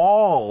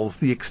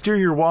the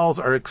exterior walls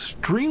are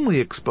extremely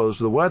exposed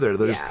to the weather.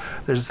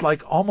 There's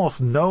like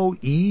almost no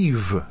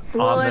eave on this building.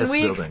 Well, and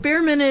we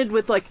experimented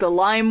with like the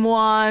lime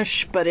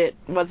wash, but it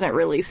wasn't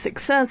really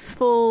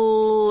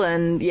successful.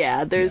 And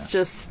there's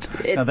just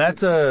now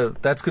that's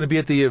going to be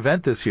at the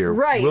event this year.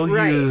 Right. We'll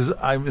use.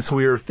 So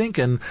we were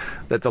thinking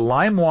that the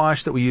lime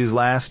wash that we used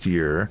last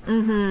year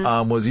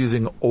was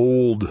using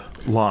old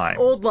lime.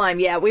 Old lime,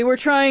 yeah. We were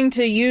trying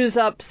to use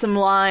up some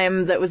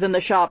lime that was in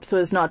the shop so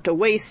as not to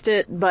waste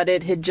it, but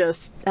it had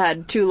just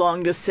had too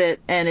long to sit,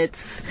 and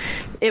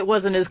it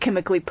wasn't as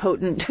chemically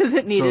potent as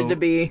it needed to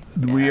be.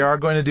 We are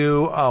going to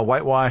do a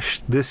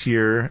whitewash this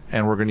year,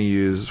 and we're going to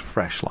use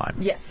fresh lime.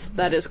 Yes,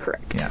 that is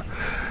correct. Yeah.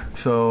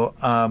 So,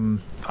 all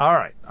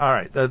right.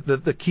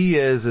 The key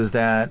is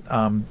that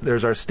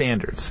there's our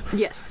standards.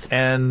 Yes.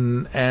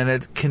 And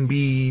it can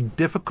be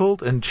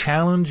difficult and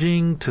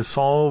challenging to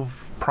solve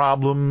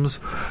problems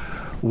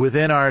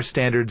within our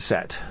standard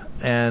set.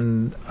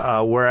 And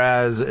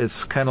whereas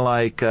it's kind of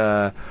like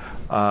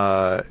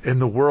in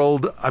the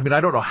world, I mean,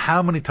 I don't know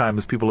how many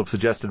times people have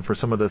suggested for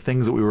some of the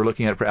things that we were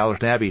looking at for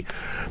Allerton Abbey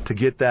to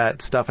get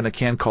that stuff in a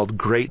can called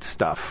Great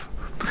Stuff.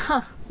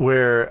 Huh.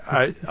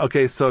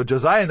 So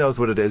Josiah knows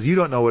what it is. You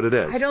don't know what it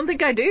is. I don't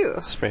think I do.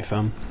 Spray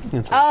foam.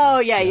 I've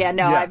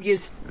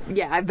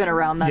been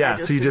around that. Yeah,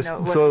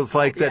 so it's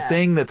like that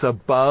thing that's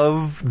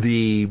above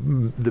the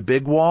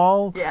big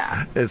wall.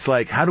 Yeah. It's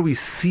like, how do we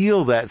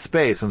seal that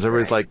space? And so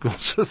everybody's like,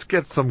 let's just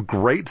get some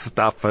Great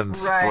Stuff and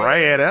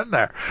spray it in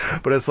there.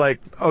 But it's like,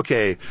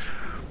 okay,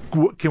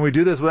 can we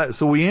do this with that?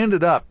 So we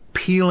ended up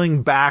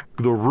peeling back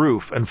the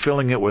roof and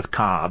filling it with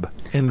cob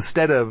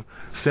instead of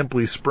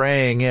simply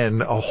spraying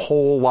in a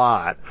whole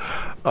lot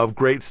of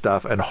Great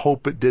Stuff and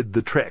hope it did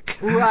the trick.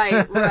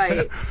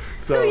 Right.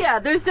 So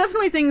there's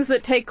definitely things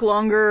that take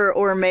longer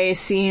or may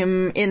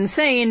seem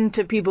insane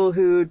to people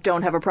who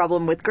don't have a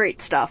problem with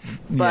Great Stuff,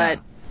 but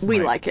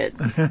we like it.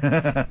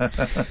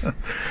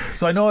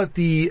 So I know at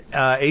the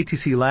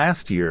ATC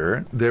last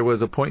year, there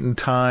was a point in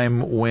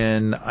time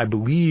when I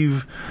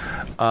believe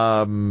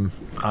Rodney,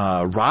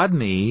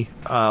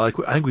 I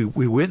think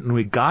we went and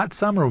we got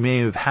some, or we may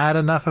have had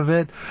enough of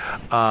it.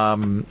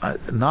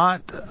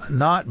 Not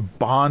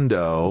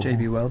Bondo.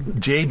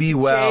 JB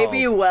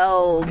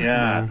Weld.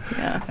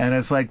 Yeah. And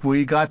it's like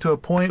we got to a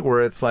point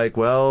where it's like,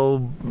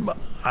 well,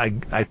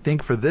 I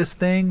think for this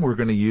thing we're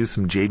going to use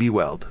some JB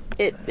Weld.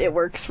 It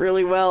works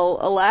really well,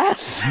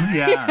 alas.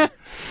 Yeah.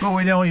 But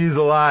we don't use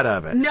a lot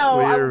of it.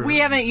 No, we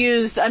haven't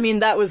used,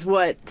 that was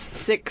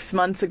 6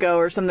 months ago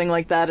or something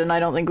like that, and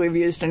I don't think we've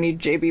used any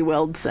JB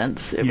Weld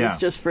since. It was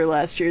just for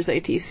last year's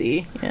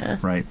ATC. Yeah.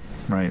 Right.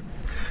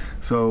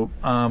 So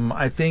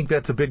I think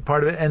that's a big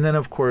part of it. And then,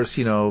 of course,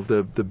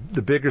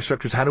 the bigger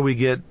structures, how do we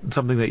get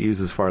something that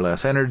uses far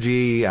less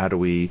energy? How do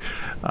we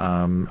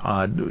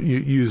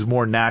use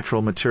more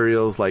natural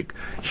materials like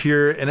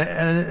here?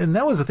 And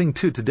that was the thing,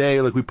 too,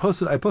 today. Like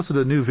I posted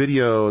a new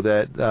video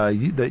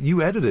that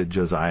you edited,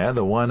 Josiah,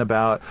 the one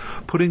about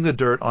putting the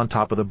dirt on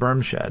top of the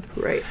berm shed.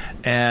 Right.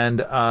 And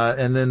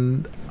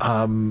then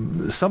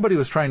somebody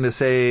was trying to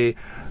say,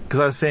 because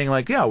I was saying,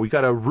 like, we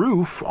got a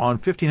roof on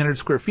 1,500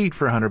 square feet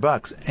for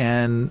 $100,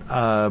 and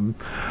I'm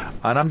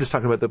just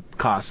talking about the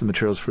cost of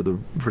materials for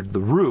the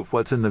roof,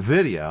 what's in the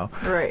video.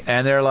 Right.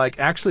 And they're like,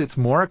 actually, it's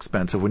more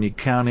expensive when you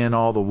count in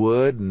all the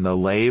wood and the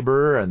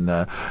labor and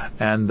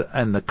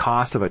the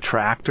cost of a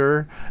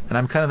tractor. And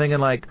I'm kind of thinking,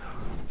 like,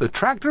 the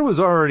tractor was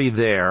already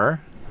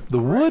there. The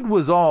wood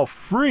was all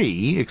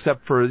free,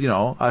 except for,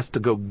 us to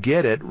go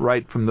get it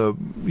right from the,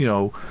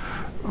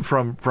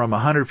 from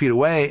 100 feet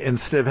away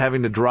instead of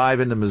having to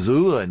drive into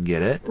Missoula and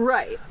get it.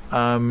 Right.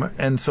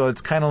 And so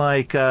it's kind of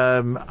like,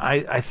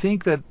 I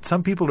think that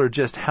some people are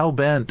just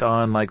hell-bent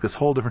on, like, this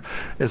whole different,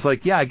 it's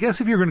like, I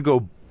guess if you're going to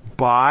go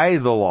buy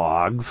the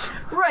logs.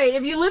 Right.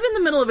 If you live in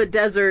the middle of a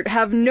desert,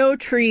 have no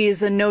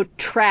trees and no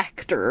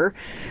tractor,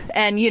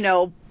 and,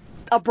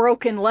 a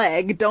broken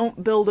leg,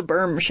 don't build a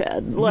berm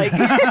shed. Like,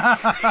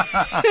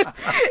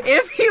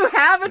 if you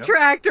have a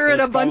tractor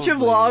and a bunch of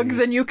logs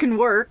and you can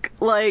work,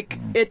 like,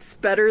 it's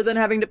better than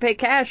having to pay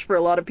cash for a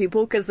lot of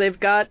people because they've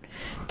got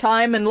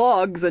time and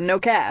logs and no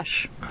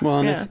cash. Well,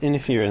 and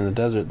if you're in the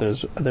desert,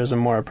 there's a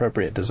more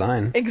appropriate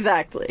design.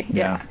 Exactly.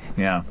 Yeah.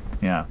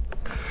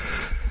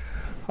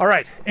 All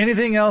right.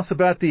 Anything else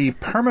about the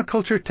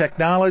Permaculture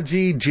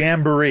Technology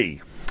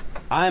Jamboree?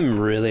 I'm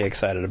really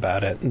excited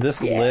about it.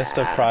 This list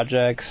of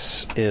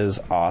projects is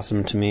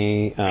awesome to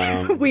me.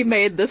 We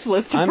made this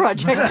list of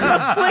projects,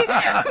 mostly,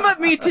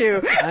 but me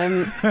too.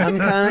 I'm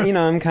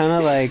kind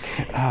of like,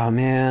 oh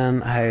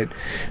man, I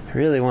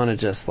really want to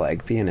just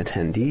like be an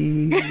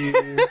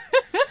attendee.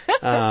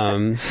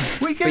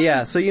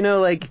 So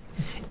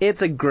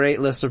It's a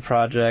great list of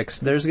projects.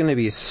 There's going to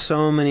be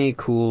so many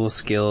cool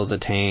skills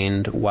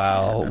attained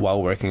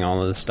while working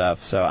all of this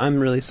stuff. So I'm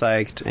really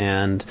psyched,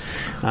 and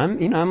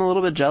I'm a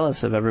little bit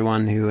jealous of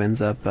everyone who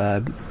ends up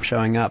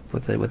showing up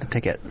with a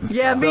ticket.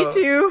 Yeah, me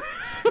too.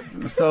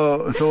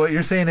 So what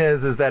you're saying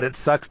is that it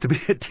sucks to be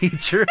a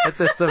teacher at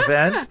this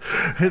event?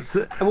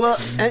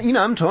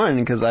 I'm torn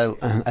because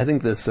I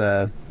think this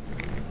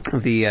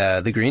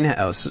the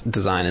greenhouse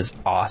design is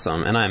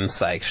awesome, and I'm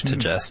psyched to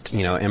just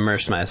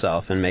immerse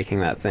myself in making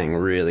that thing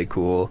really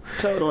cool.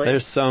 Totally.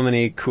 There's so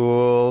many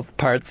cool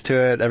parts to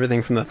it,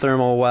 everything from the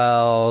thermal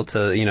well to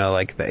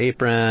like the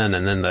apron,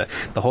 and then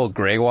the whole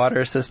gray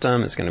water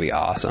system. It's going to be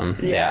awesome.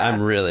 Yeah,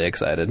 I'm really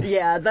excited.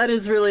 Yeah, that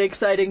is really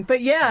exciting.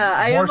 But yeah,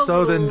 I more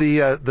so than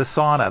the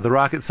sauna, the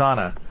rocket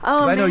sauna.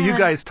 Oh, I know you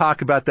guys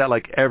talk about that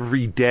like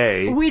every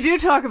day. We do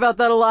talk about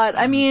that a lot.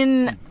 I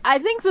mean, I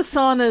think the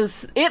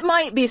saunas, it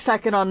might be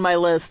second on my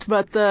list,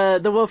 but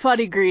the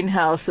Wofati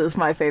greenhouse is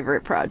my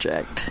favorite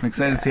project. I'm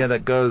excited to see how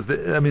that goes.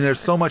 I mean, there's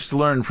so much to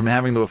learn from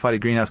having the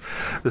Wofati greenhouse.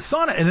 The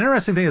sauna, an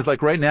interesting thing is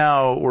like right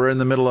now we're in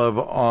the middle of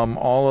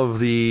all of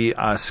the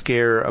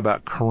scare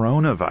about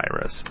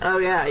coronavirus. Oh,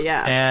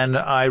 yeah. And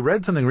I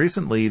read something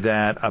recently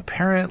that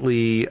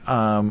apparently a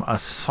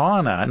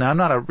sauna, now I'm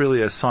not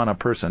really a sauna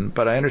person,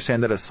 but I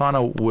understand that a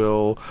sauna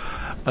will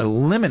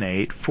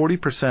eliminate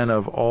 40%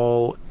 of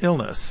all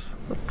illness.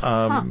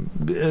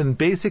 And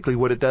basically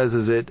what it does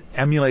is it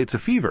emulates a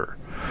fever.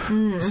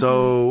 Mm-hmm.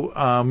 So,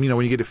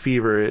 when you get a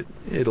fever,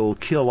 it'll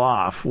kill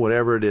off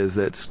whatever it is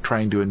that's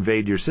trying to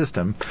invade your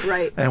system.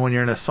 Right. And when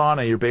you're in a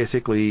sauna, you're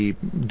basically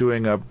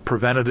doing a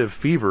preventative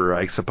fever,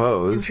 I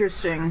suppose.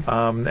 Interesting.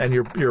 And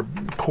your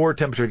core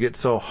temperature gets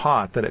so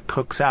hot that it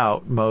cooks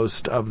out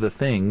most of the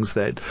things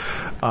that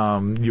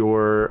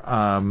your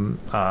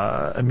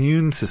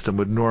immune system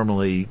would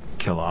normally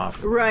kill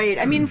off. Right.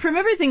 I mean, from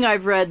everything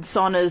I've read,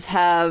 saunas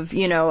have,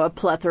 a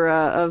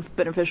plethora of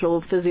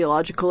beneficial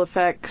physiological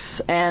effects.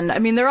 And, I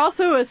mean, they're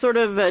also a sort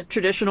of a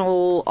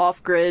traditional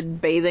off-grid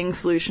bathing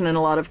solution in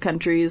a lot of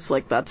countries.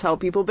 Like, that's how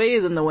people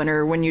bathe in the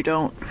winter when you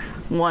don't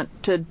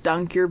want to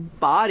dunk your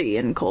body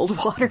in cold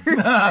water,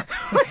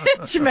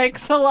 which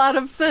makes a lot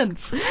of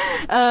sense.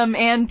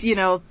 And,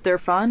 they're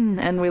fun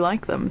and we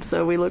like them,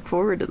 so we look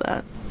forward to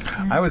that.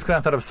 I always kind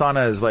of thought of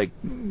sauna as like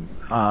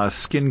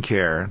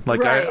skincare.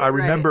 Like I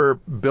remember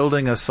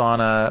building a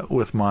sauna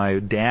with my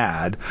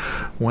dad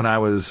when I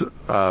was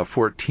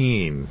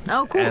 14.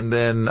 Oh, cool. And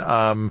then,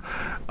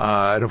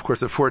 and of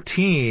course at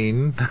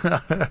 14,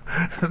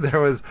 there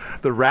was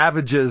the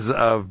ravages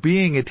of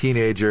being a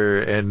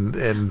teenager and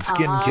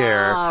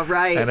skincare. Ah,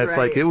 right. And it's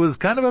like, it was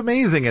kind of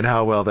amazing at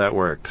how well that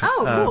worked.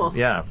 Oh, cool.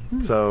 Yeah.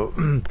 So,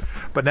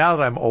 but now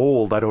that I'm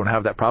old, I don't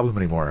have that problem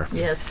anymore.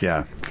 Yes.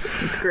 Yeah.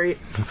 It's great.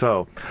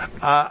 So,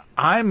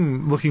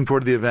 I'm looking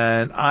forward to the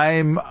event.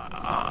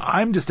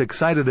 I'm just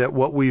excited at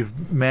what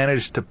we've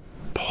managed to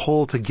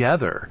pull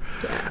together.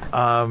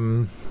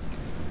 Yeah.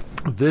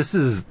 This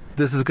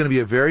is going to be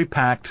a very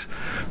packed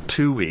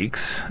 2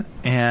 weeks,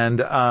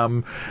 and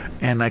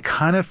I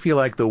kind of feel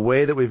like the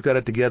way that we've got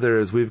it together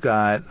is we've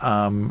got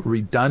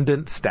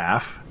redundant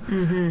staff.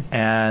 Mm-hmm.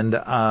 And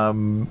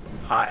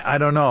I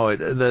don't know,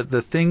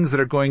 the things that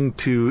are going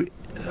to,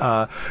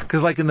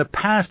 because like in the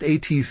past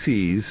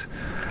ATCs,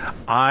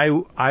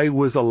 I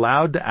was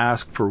allowed to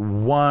ask for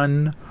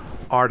one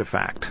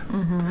artifact.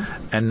 Mm-hmm.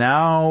 And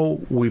now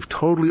we've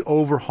totally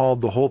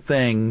overhauled the whole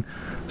thing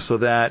so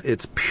that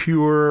it's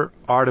pure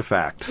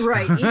artifacts.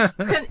 Right.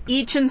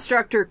 Each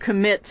instructor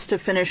commits to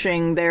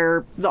finishing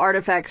the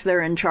artifacts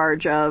they're in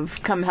charge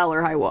of come hell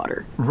or high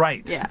water.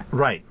 Right. Yeah.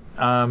 Right.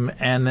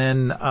 And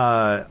then,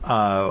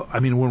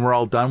 when we're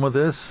all done with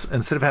this,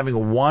 instead of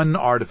having one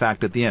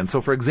artifact at the end.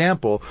 So, for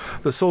example,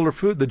 the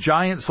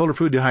giant solar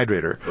food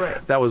dehydrator.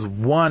 Right. That was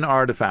one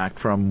artifact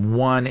from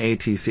one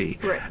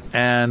ATC. Right.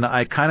 And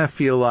I kind of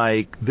feel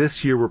like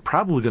this year we're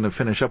probably going to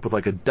finish up with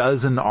like a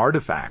dozen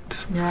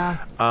artifacts. Yeah.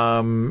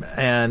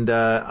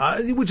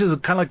 Which is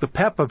kind of like the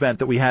PEP event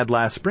that we had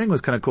last spring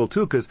was kind of cool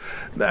too, because,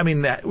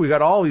 we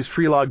got all these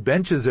free log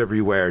benches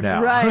everywhere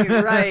now.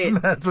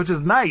 Right. Which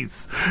is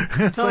nice.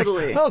 Totally.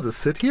 Like, I'll just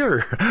sit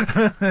here.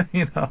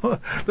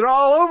 They're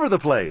all over the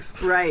place.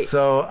 Right.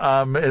 So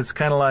it's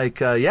kind of like,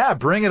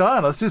 bring it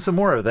on. Let's do some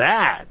more of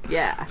that.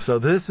 Yeah. So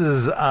this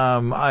is,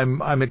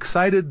 I'm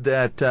excited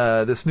that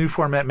this new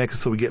format makes it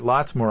so we get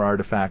lots more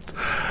artifacts.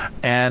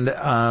 And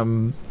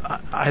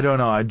I don't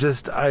know.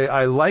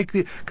 I like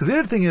because the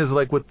other thing is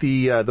like with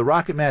the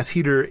Rocket Mass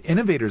Heater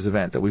Innovators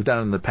event that we've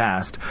done in the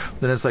past,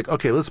 then it's like,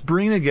 okay, let's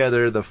bring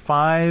together the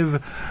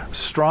 5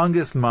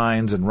 strongest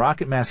minds in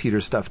rocket mass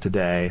heater stuff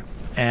today,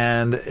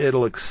 and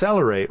it'll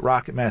accelerate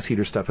rocket mass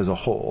heater stuff as a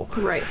whole.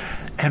 Right.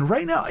 And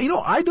right now,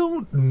 I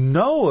don't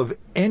know of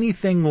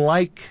anything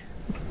like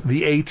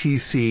the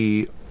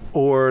ATC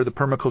or the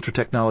Permaculture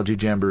Technology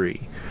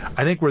Jamboree.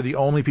 I think we're the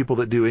only people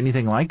that do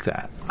anything like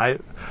that. I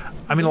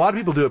mean, a lot of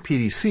people do a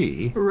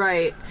PDC.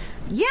 Right.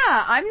 Yeah,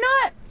 I'm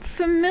not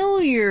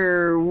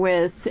familiar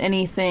with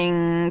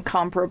anything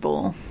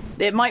comparable.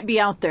 It might be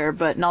out there,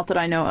 but not that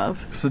I know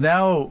of. So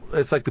now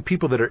it's like the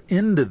people that are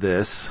into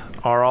this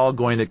are all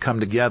going to come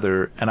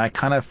together, and I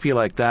kind of feel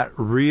like that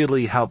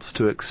really helps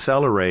to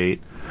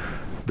accelerate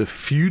the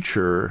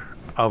future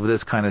of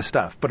this kind of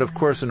stuff. But of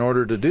course, in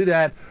order to do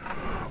that,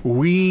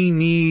 we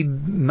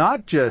need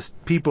not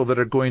just people that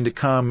are going to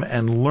come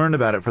and learn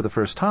about it for the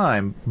first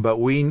time, but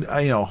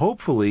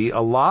hopefully a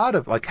lot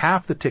of, like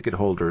half the ticket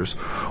holders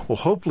will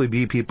hopefully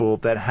be people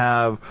that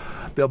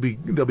they'll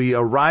be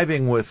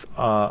arriving with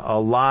a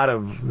lot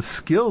of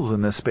skills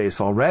in this space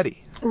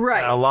already.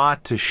 Right. A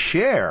lot to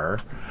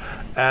share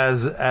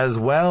as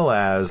well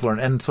as learn.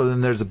 And so then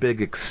there's a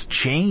big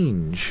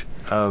exchange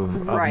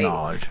of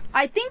knowledge.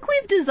 I think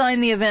we've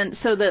designed the event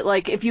so that,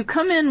 like, if you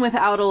come in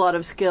without a lot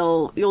of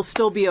skill, you'll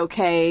still be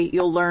okay.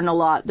 You'll learn a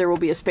lot. There will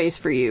be a space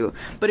for you.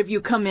 But if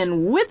you come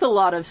in with a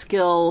lot of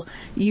skill,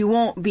 you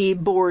won't be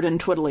bored and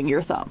twiddling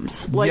your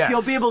thumbs. Like,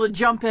 You'll be able to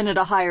jump in at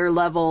a higher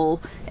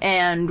level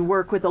and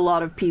work with a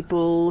lot of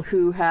people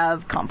who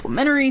have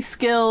complementary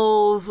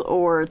skills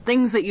or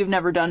things that you've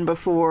never done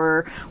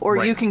before,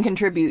 or you can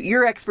contribute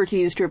your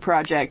expertise to a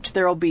project.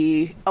 There'll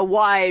be a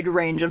wide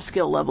range of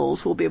skill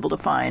levels. We'll be able to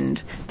find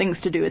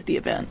things to do at the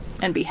event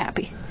and be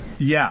happy.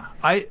 Yeah,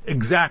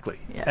 exactly.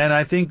 Yeah. And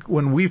I think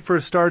when we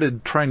first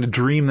started trying to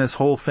dream this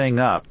whole thing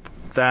up,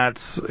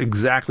 that's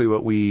exactly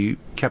what we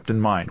kept in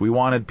mind. We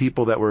wanted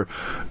people that were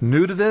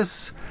new to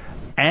this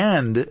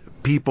and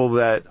people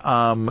that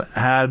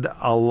had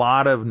a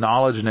lot of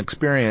knowledge and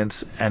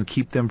experience and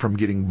keep them from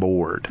getting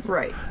bored.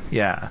 Right.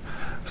 Yeah.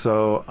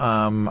 So,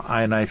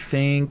 and I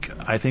think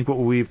what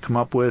we've come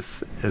up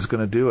with is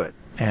going to do it.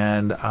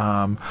 And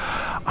I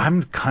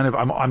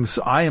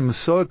am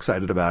so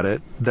excited about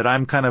it that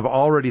I'm kind of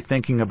already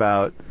thinking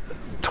about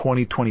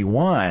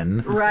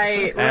 2021.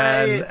 Right.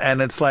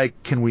 And it's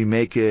like, can we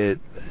make it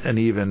an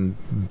even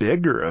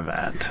bigger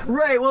event?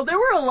 Right. Well, there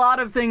were a lot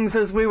of things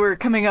as we were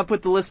coming up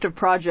with the list of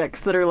projects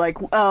that are like,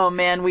 oh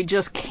man, we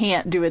just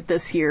can't do it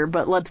this year,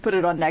 but let's put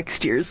it on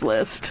next year's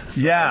list.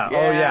 Yeah.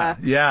 Oh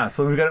yeah.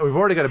 So we've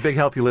already got a big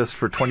healthy list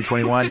for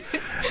 2021,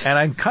 and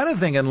I'm kind of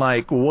thinking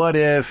like, what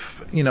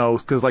if,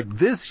 because like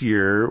this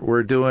year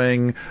we're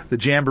doing the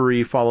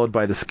Jamboree followed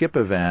by the Skip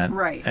event,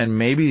 right? And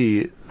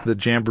maybe the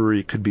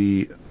Jamboree could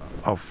be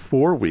a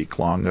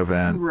 4-week-long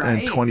event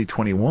in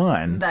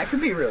 2021. That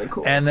could be really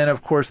cool. And then,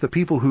 of course, the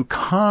people who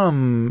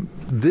come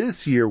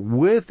this year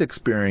with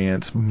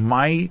experience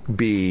might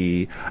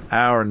be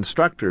our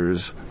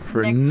instructors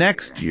for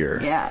next year.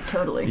 Yeah,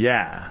 totally.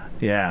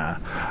 Yeah.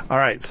 All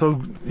right.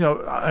 So,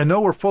 I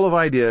know we're full of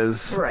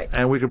ideas. Right.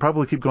 And we could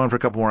probably keep going for a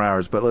couple more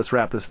hours, but let's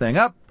wrap this thing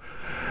up.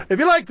 If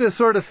you like this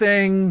sort of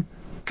thing,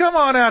 come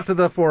on out to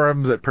the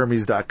forums at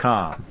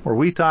permies.com, where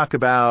we talk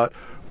about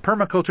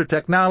permaculture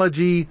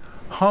technology,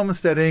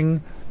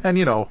 homesteading, and,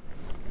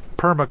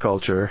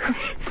 permaculture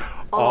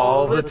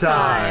all the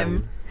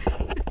time.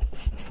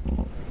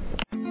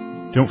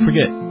 Don't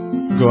forget,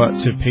 go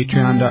out to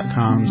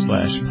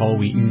patreon.com/Paul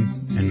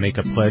Wheaton and make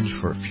a pledge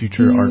for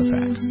future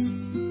artifacts.